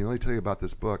Management Team. Let me tell you about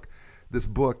this book. This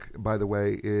book, by the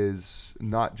way, is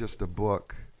not just a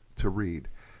book to read.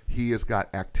 He has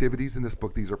got activities in this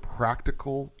book. These are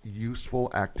practical,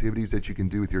 useful activities that you can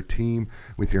do with your team,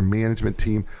 with your management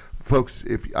team. Folks,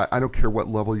 I don't care what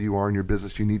level you are in your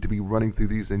business, you need to be running through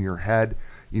these in your head.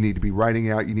 You need to be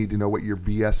writing out. You need to know what your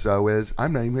VSO is.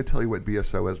 I'm not even going to tell you what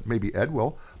VSO is. Maybe Ed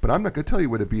will, but I'm not going to tell you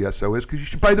what a VSO is because you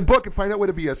should buy the book and find out what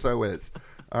a VSO is.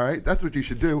 All right? That's what you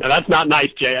should do. Now, that's not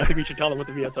nice, Jay. I think you should tell them what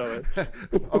the VSO is.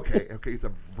 Okay. It's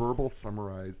a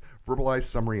verbalized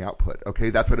summary output.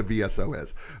 Okay? That's what a VSO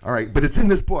is. All right? But it's in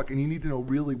this book, and you need to know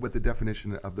really what the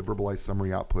definition of the verbalized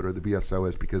summary output or the VSO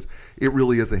is because it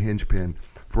really is a hinge pin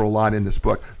for a lot in this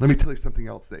book. Let me tell you something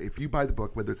else. That if you buy the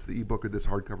book, whether it's the ebook or this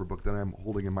hardcover book that I'm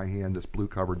holding in my hand, this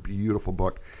blue-covered, beautiful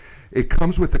book, it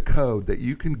comes with a code that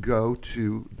you can go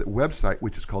to the website,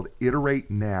 which is called Iterate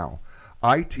Now.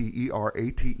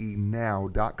 Iterate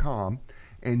now.com,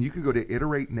 and you can go to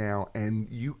Iterate Now and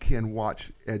you can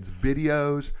watch Ed's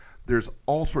videos. There's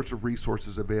all sorts of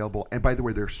resources available, and by the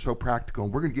way, they're so practical,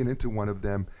 and we're going to get into one of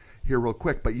them here real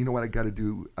quick, but you know what, I got to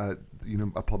do a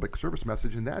public service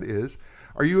message, and that is,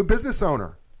 are you a business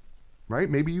owner? Right?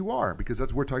 Maybe you are, because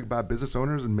that's what we're talking about, business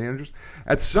owners and managers.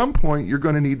 At some point, you're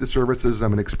going to need the services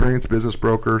of an experienced business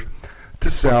broker to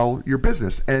sell your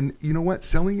business. And you know what?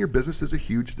 Selling your business is a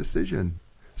huge decision.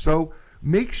 So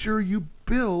make sure you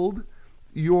build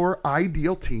your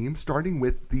ideal team, starting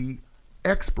with the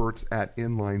experts at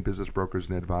Inline Business Brokers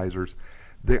and Advisors.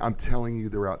 I'm telling you,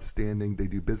 they're outstanding. They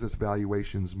do business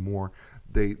valuations more.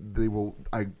 They will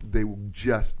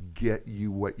just get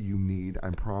you what you need.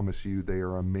 I promise you, they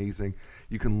are amazing.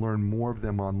 You can learn more of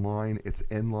them online. It's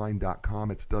enlign.com.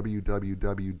 It's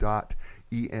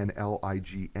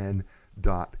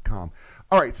www.enlign.com.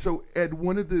 All right, so Ed,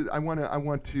 I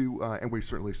want to, and we're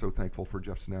certainly so thankful for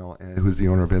Jeff Snell, who's the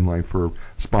owner of Inline, for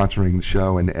sponsoring the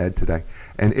show, and Ed today,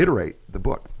 and Iterate, the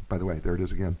book. By the way, there it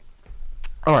is again.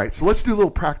 All right, so let's do a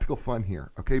little practical fun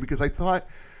here, okay? Because I thought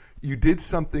you did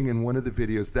something in one of the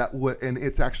videos and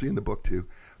it's actually in the book too.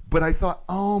 But I thought,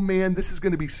 oh man, this is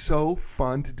going to be so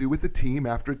fun to do with a team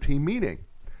after a team meeting.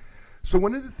 So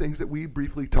one of the things that we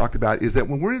briefly talked about is that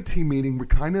when we're in a team meeting, we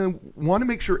kind of want to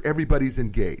make sure everybody's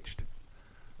engaged.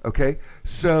 Okay?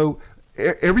 So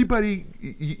everybody,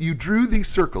 you drew these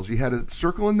circles. You had a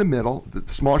circle in the middle, the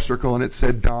smaller circle, and it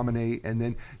said dominate. And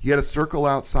then you had a circle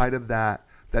outside of that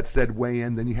said weigh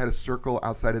in. Then you had a circle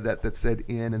outside of that said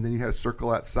in. And then you had a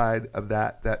circle outside of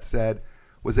that said,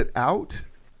 was it out?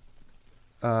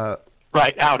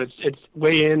 Right, out. It's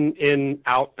way in,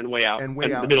 out, and way out. And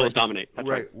way out. The middle is dominate. That's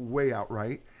right. Way out,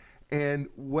 right? And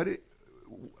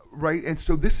right? And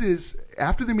so this is,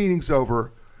 after the meeting's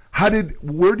over,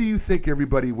 where do you think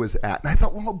everybody was at? And I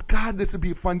thought, well, God, this would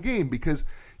be a fun game, because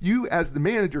you as the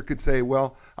manager could say,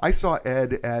 well, I saw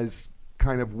Ed as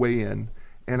kind of way in,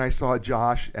 and I saw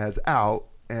Josh as out,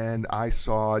 and I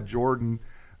saw Jordan,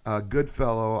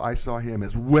 Goodfellow, I saw him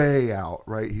as way out,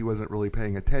 right? He wasn't really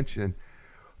paying attention.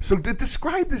 So to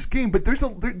describe this game, but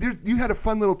you had a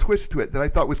fun little twist to it that I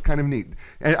thought was kind of neat.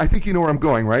 And I think you know where I'm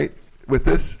going, right, with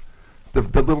this? The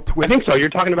little twist? I think so. You're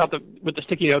talking about with the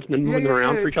sticky notes and then moving them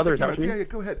around for each other. Is that what you mean? Yeah,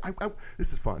 go ahead.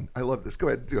 This is fun. I love this. Go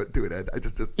ahead. Do it, Ed.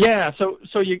 Yeah, so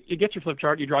you get your flip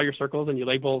chart, you draw your circles, and you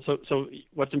label. So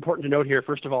what's important to note here,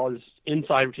 first of all, is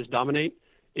inside, which is dominate,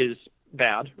 is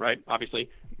bad, right? Obviously.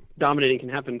 Dominating can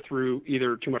happen through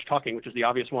either too much talking, which is the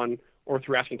obvious one, or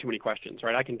through asking too many questions,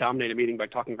 right? I can dominate a meeting by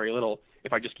talking very little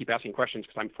if I just keep asking questions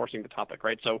because I'm forcing the topic,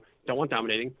 right? So don't want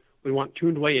dominating. We want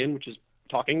tuned way in, which is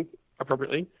talking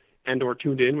appropriately, and or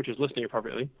tuned in, which is listening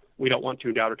appropriately. We don't want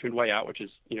tuned out or tuned way out, which is,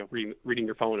 reading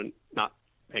your phone and not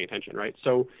paying attention, right?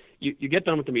 So you get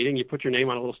done with the meeting, you put your name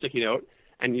on a little sticky note,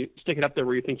 and you stick it up there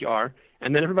where you think you are,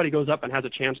 and then everybody goes up and has a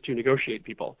chance to negotiate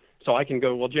people. So I can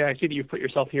go, well, Jay, I see that you've put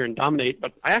yourself here and dominate,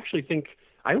 but I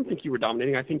don't think you were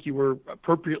dominating. I think you were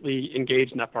appropriately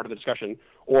engaged in that part of the discussion.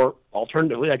 Or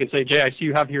alternatively, I can say, Jay, I see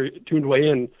you have here tuned way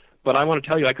in, but I want to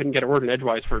tell you I couldn't get a word in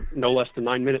edgewise for no less than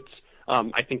 9 minutes.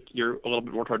 I think you're a little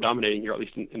bit more toward dominating here, at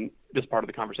least in this part of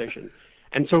the conversation.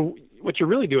 And so what you're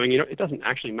really doing, it doesn't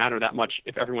actually matter that much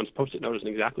if everyone's Post-it note is in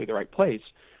exactly the right place,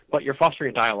 but you're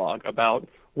fostering a dialogue about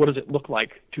what does it look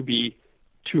like to be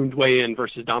tuned way in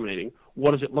versus dominating?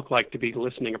 What does it look like to be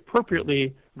listening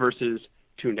appropriately versus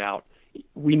tuned out?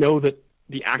 We know that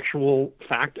the actual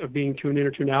fact of being tuned in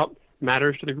or tuned out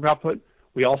matters to the group output.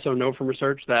 We also know from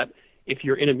research that if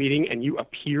you're in a meeting and you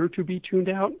appear to be tuned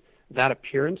out, that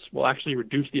appearance will actually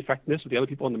reduce the effectiveness of the other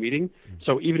people in the meeting.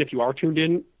 So even if you are tuned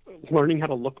in, learning how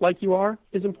to look like you are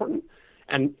is important.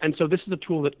 And so this is a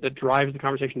tool that drives the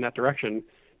conversation in that direction,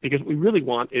 because what we really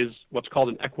want is what's called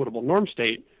an equitable norm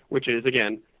state, which is,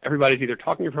 again, everybody's either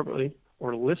talking appropriately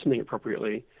or listening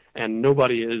appropriately, and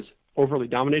nobody is overly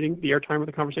dominating the airtime of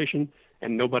the conversation,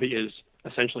 and nobody is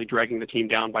essentially dragging the team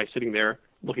down by sitting there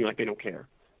looking like they don't care.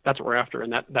 That's what we're after.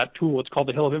 And that tool, it's called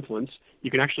the Hill of Influence.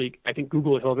 You can actually, I think,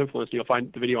 Google the Hill of Influence, and you'll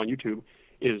find the video on YouTube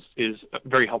is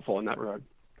very helpful in that regard.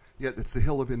 Yeah, it's the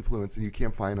Hill of Influence, and you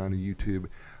can't find it on YouTube.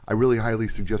 I really highly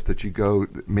suggest that you go,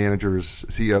 managers,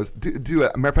 CEOs, do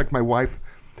it. Matter of fact, my wife,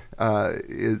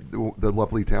 is the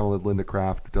lovely, talented Linda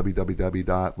Craft,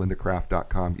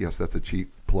 www.lindacraft.com. Yes, that's a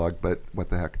cheap plug, but what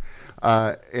the heck.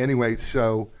 Anyway,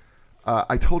 so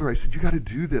I told her, I said, you got to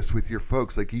do this with your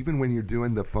folks. Like, even when you're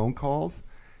doing the phone calls,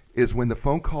 is when the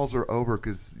phone calls are over,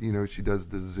 because, she does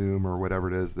the Zoom or whatever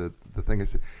it is, the thing. I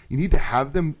said, you need to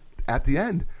have them at the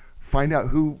end. Find out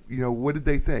who, what did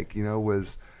they think?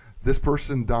 Was this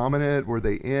person dominant? Were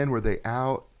they in? Were they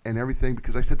out? And everything.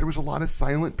 Because I said there was a lot of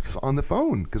silence on the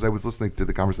phone because I was listening to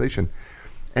the conversation.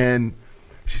 And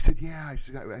she said, yeah. I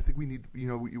said, I think we need,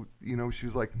 she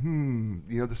was like,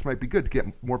 this might be good to get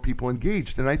more people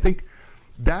engaged. And I think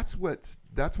that's what's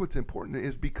important,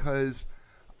 is because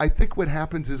I think what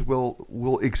happens is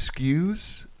we'll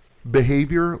excuse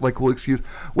behavior, like we'll excuse,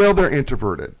 well, they're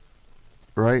introverted,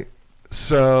 right?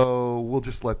 So we'll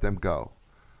just let them go.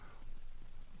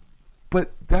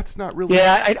 But that's not really.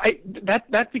 Yeah,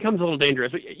 that becomes a little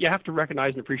dangerous. You have to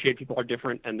recognize and appreciate people are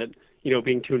different, and that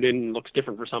being tuned in looks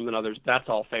different for some than others. That's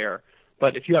all fair.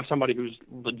 But if you have somebody who's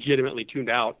legitimately tuned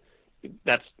out,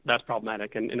 that's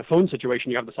problematic. And in a phone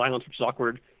situation, you have the silence, which is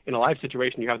awkward. In a live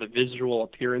situation, you have the visual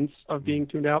appearance of being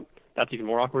tuned out. That's even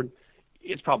more awkward.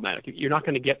 It's problematic. You're not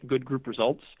going to get good group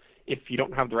results if you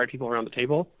don't have the right people around the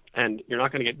table, and you're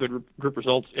not going to get good group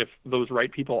results if those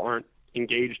right people aren't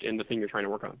engaged in the thing you're trying to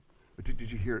work on.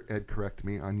 Did you hear Ed correct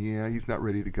me on, he's not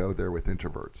ready to go there with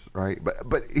introverts, right?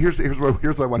 But here's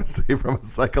what I want to say from a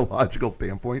psychological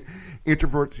standpoint.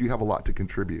 Introverts, you have a lot to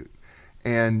contribute.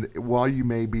 And while you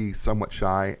may be somewhat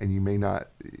shy, and you may not,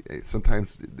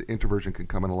 sometimes the introversion can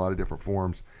come in a lot of different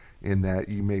forms, in that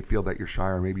you may feel that you're shy,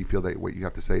 or maybe you feel that what you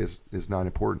have to say is not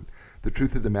important. The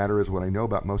truth of the matter is, what I know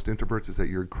about most introverts is that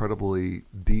you're incredibly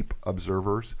deep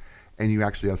observers, and you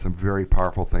actually have some very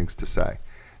powerful things to say.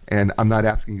 And I'm not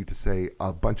asking you to say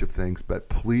a bunch of things, but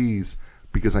please,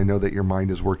 because I know that your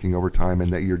mind is working overtime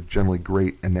and that you're generally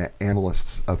great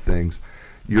analysts of things,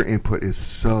 your input is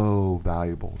so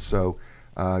valuable. So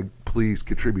please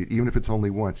contribute. Even if it's only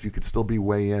once, you could still be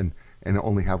way in and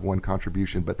only have one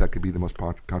contribution, but that could be the most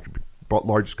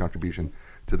largest contribution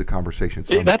to the conversation.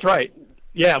 So that's right.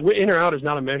 Yeah, in or out is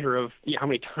not a measure of how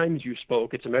many times you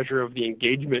spoke. It's a measure of the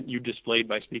engagement you displayed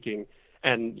by speaking.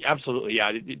 And absolutely,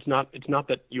 yeah, it's not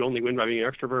that you only win by being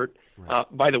an extrovert. Right.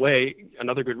 By the way,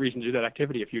 another good reason to do that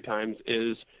activity a few times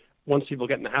is once people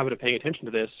get in the habit of paying attention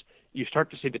to this, you start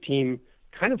to see the team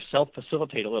kind of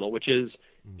self-facilitate a little, which is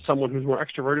someone who's more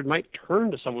extroverted might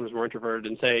turn to someone who's more introverted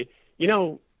and say,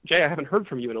 Jay, I haven't heard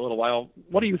from you in a little while.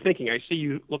 What are you thinking? I see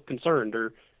you look concerned,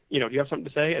 or, do you have something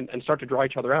to say? And start to draw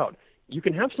each other out. You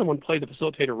can have someone play the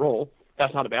facilitator role.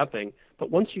 That's not a bad thing.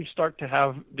 But once you start to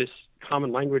have this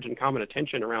common language and common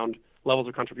attention around levels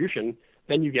of contribution,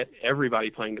 then you get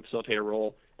everybody playing the facilitator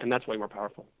role, and that's way more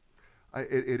powerful.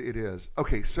 It is.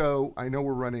 Okay, so I know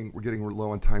we're getting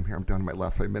low on time here. I'm down to my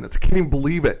last 5 minutes. I can't even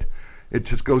believe it. It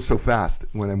just goes so fast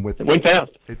when I'm with. It went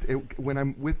fast. When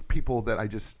I'm with people that I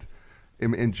just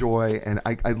enjoy, and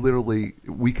I literally,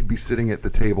 we could be sitting at the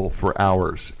table for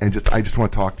hours, and I just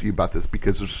want to talk to you about this,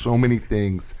 because there's so many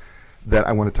things that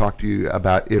I want to talk to you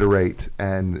about Iterate,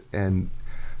 and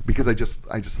because I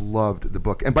just loved the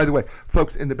book. And by the way,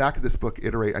 folks, in the back of this book,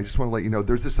 Iterate, I just want to let you know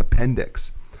there's this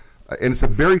appendix, and it's a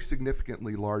very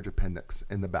significantly large appendix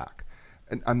in the back.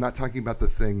 And I'm not talking about the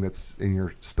thing that's in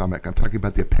your stomach. I'm talking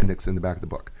about the appendix in the back of the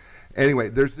book. Anyway,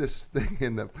 there's this thing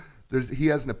in he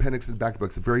has an appendix in the back of the book.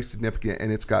 It's very significant,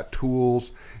 and it's got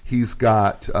tools. He's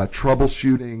got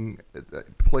troubleshooting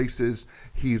places.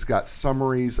 He's got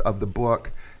summaries of the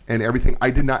book and everything.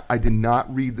 I did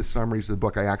not read the summaries of the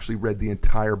book. I actually read the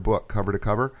entire book cover to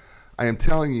cover. I am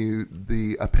telling you,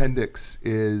 the appendix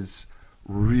is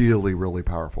really, really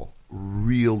powerful.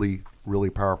 Really, really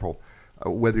powerful.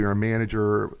 Whether you're a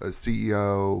manager, a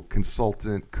CEO,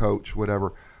 consultant, coach,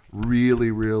 whatever,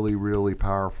 really, really, really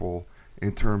powerful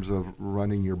in terms of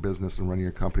running your business and running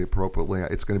your company appropriately.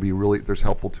 It's going to be really, there's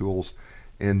helpful tools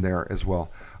in there as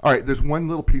well. All right, there's one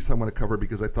little piece I want to cover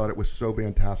because I thought it was so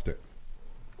fantastic.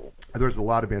 There's a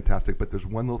lot of fantastic, but there's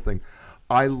one little thing.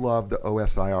 I love the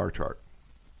OSIR chart.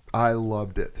 I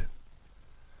loved it.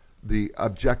 The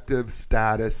objective,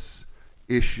 status,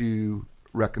 issue,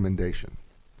 recommendation.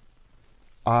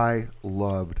 I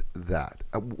loved that.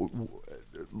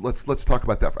 Let's talk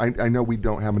about that. I know we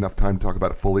don't have enough time to talk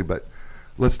about it fully, but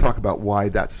let's talk about why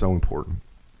that's so important.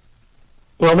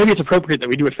 Well, maybe it's appropriate that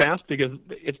we do it fast because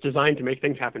it's designed to make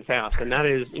things happen fast. And that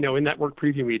is, in that work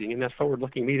preview meeting, in that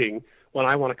forward-looking meeting, when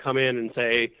I want to come in and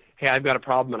say, hey, I've got a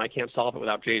problem and I can't solve it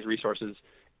without Jay's resources,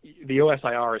 the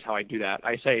OSIR is how I do that.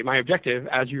 I say, my objective,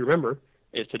 as you remember,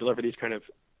 is to deliver these kind of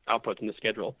outputs in the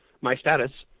schedule. My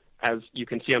status, as you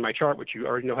can see on my chart, which you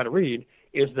already know how to read,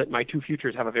 is that my two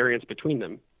futures have a variance between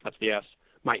them. That's the S.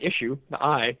 My issue, the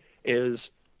I, is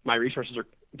my resources are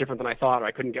different than I thought, or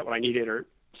I couldn't get what I needed, or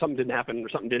something didn't happen, or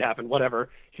something did happen, whatever.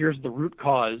 Here's the root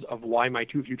cause of why my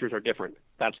two futures are different.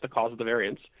 That's the cause of the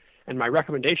variance. And my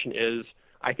recommendation is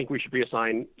I think we should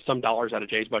reassign some dollars out of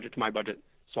Jay's budget to my budget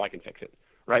so I can fix it,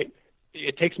 right?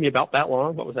 It takes me about that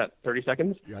long. What was that, 30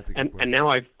 seconds? Yeah, I think and now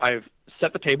I've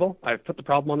set the table. I've put the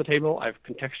problem on the table. I've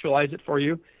contextualized it for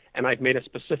you, and I've made a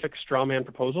specific straw man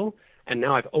proposal, and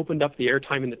now I've opened up the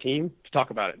airtime in the team to talk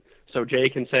about it. So Jay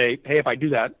can say, hey, if I do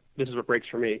that, this is what breaks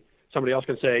for me. Somebody else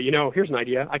can say, here's an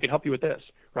idea. I could help you with this,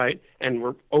 right? And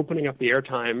we're opening up the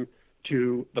airtime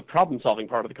to the problem-solving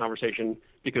part of the conversation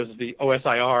because the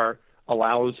OSIR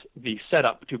allows the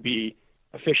setup to be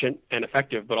efficient and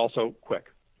effective, but also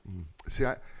quick. See,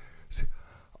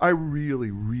 I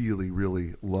really, really,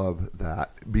 really love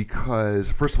that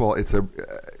because, first of all,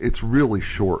 it's really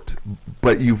short,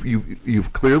 but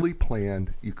you've clearly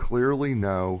planned. You clearly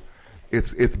know.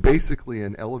 It's basically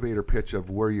an elevator pitch of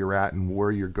where you're at and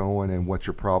where you're going and what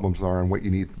your problems are and what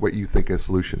you need, what you think a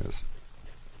solution is.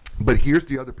 But here's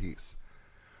the other piece.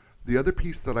 The other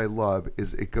piece that I love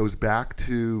is it goes back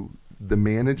to the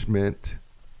management,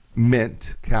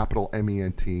 MENT, capital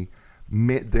M-E-N-T.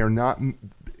 They're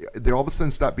all of a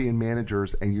sudden stop being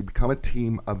managers and you become a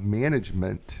team of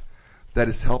management that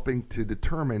is helping to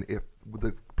determine if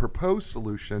the proposed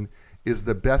solution is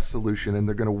the best solution, and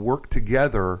they're going to work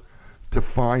together to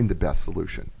find the best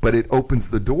solution. But it opens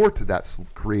the door to that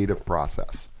creative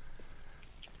process.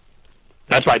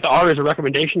 That's right. The R is a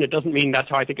recommendation. It doesn't mean that's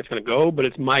how I think it's going to go, but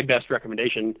it's my best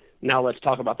recommendation. Now let's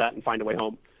talk about that and find a way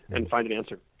home and find an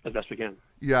answer as best we can.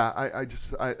 Yeah,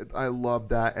 I love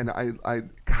that, and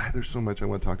God, there's so much I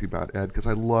want to talk to you about, Ed, because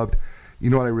I loved,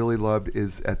 what I really loved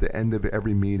is at the end of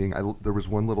every meeting, there was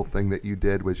one little thing that you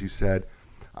did was you said,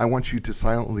 I want you to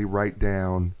silently write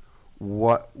down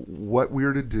what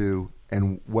we're to do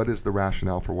and what is the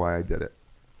rationale for why I did it,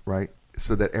 right?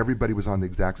 So that everybody was on the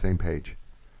exact same page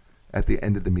at the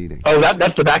end of the meeting. Oh,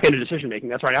 that's the back end of decision making.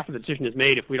 That's right. After the decision is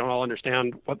made, if we don't all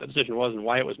understand what the decision was and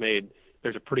why it was made,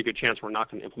 there's a pretty good chance we're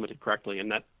not going to implement it correctly,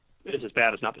 and that is as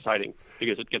bad as not deciding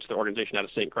because it gets the organization out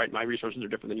of sync, right? My resources are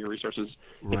different than your resources.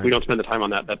 Right. If we don't spend the time on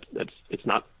that, it's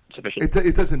not sufficient.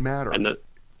 It doesn't matter. And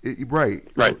right.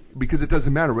 Because it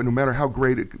doesn't matter. No matter how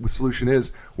great a solution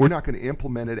is, we're not going to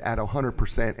implement it at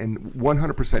 100%, and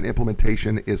 100%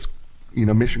 implementation is,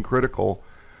 mission critical.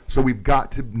 So we've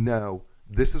got to know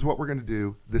this is what we're going to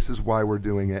do. This is why we're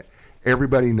doing it.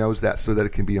 Everybody knows that so that it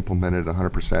can be implemented at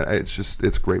 100%.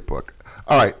 It's a great book.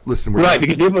 All right, listen. Right,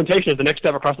 because the implementation is the next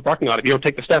step across the parking lot. If you don't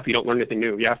take the step, you don't learn anything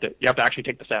new. You have to actually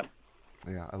take the step.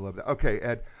 Yeah, I love that. Okay,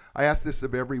 Ed, I ask this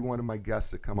of every one of my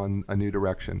guests that come on A New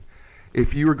Direction.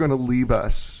 If you were going to leave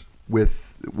us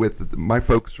with my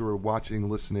folks who are watching,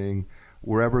 listening,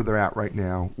 wherever they're at right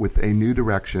now, with a new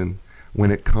direction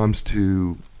when it comes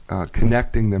to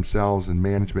connecting themselves and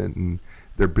management and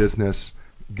their business,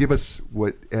 give us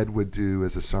what Ed would do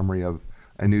as a summary of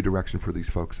a new direction for these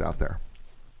folks out there.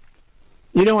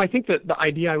 I think that the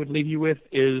idea I would leave you with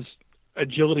is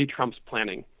agility trumps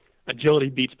planning. Agility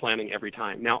beats planning every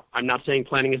time. Now, I'm not saying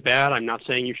planning is bad. I'm not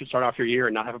saying you should start off your year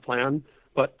and not have a plan.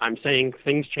 But I'm saying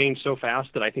things change so fast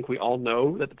that I think we all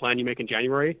know that the plan you make in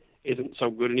January isn't so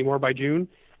good anymore by June.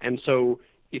 And so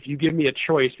if you give me a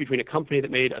choice between a company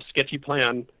that made a sketchy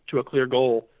plan to a clear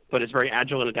goal but is very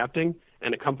agile and adapting,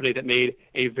 and a company that made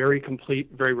a very complete,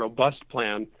 very robust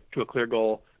plan to a clear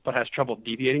goal, but has trouble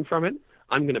deviating from it,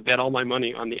 I'm going to bet all my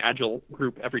money on the agile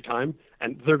group every time,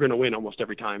 and they're going to win almost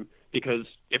every time, because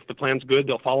if the plan's good,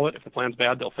 they'll follow it. If the plan's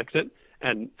bad, they'll fix it,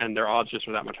 and their odds just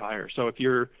are that much higher. So if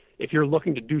you're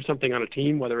looking to do something on a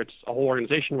team, whether it's a whole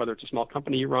organization, whether it's a small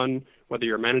company you run, whether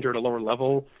you're a manager at a lower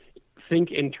level,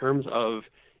 think in terms of,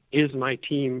 is my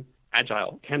team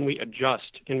agile? Can we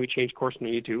adjust? Can we change course when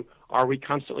we need to? Are we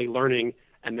constantly learning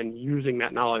and then using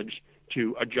that knowledge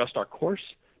to adjust our course?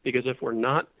 Because if we're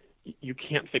not, you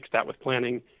can't fix that with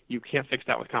planning. You can't fix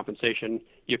that with compensation.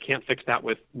 You can't fix that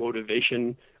with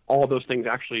motivation. All of those things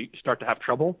actually start to have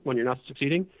trouble when you're not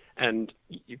succeeding. And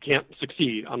you can't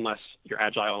succeed unless you're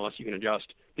agile, unless you can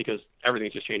adjust, because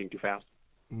everything's just changing too fast.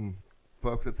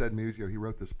 Folks, it's Ed Muzio. He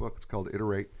wrote this book. It's called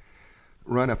Iterate.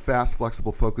 Run a fast,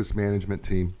 flexible, focused management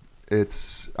team.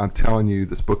 I'm telling you,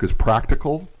 this book is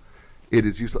practical. It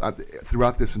is useful.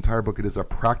 Throughout this entire book, it is a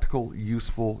practical,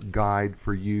 useful guide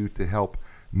for you to help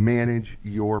manage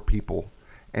your people.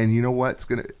 And you know what? It's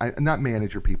going to not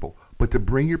manage your people, but to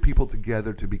bring your people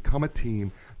together to become a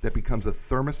team that becomes a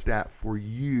thermostat for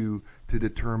you to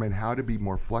determine how to be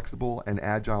more flexible and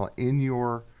agile in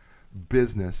your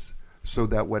business, so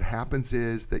that what happens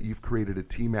is that you've created a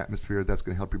team atmosphere that's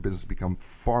going to help your business become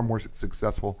far more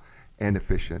successful and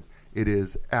efficient. It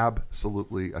is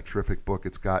absolutely a terrific book.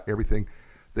 It's got everything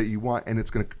that you want, and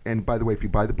and by the way, if you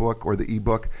buy the book or the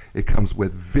ebook, it comes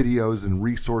with videos and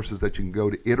resources that you can go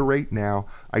to Iterate Now,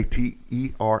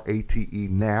 ITERATE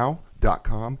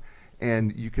now.com,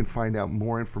 and you can find out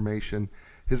more information.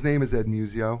 His name is Ed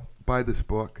Muzio. Buy this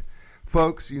book.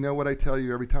 Folks, you know what I tell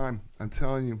you every time. I'm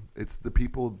telling you, it's the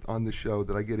people on the show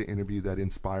that I get to interview that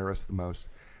inspire us the most.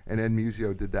 And Ed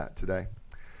Muzio did that today.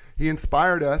 He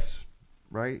inspired us,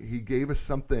 right? He gave us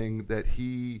something that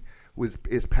he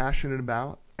is passionate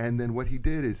about, and then what he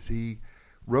did is he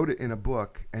wrote it in a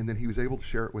book, and then he was able to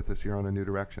share it with us here on A New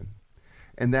Direction.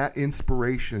 And that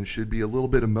inspiration should be a little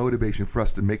bit of motivation for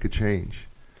us to make a change,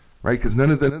 right? Because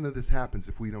none of this happens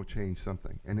if we don't change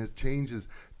something. And his change is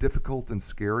difficult and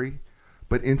scary,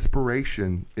 but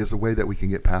inspiration is a way that we can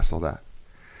get past all that.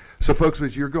 So folks,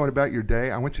 as you're going about your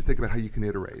day, I want you to think about how you can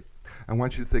iterate. I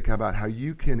want you to think about how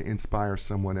you can inspire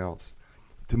someone else,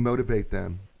 to motivate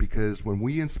them, because when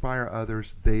we inspire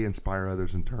others, they inspire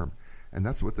others in turn. And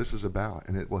that's what this is about,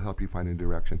 and it will help you find a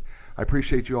direction. I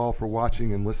appreciate you all for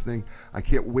watching and listening. I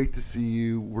can't wait to see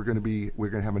you. We're going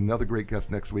to have another great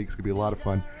guest next week. It's going to be a lot of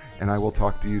fun, and I will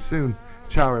talk to you soon.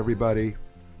 Ciao, everybody.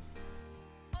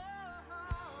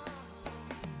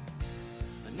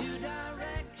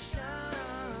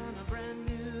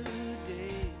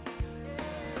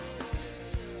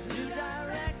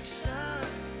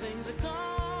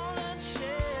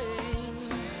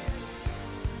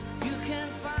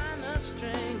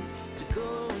 Strength to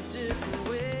go a different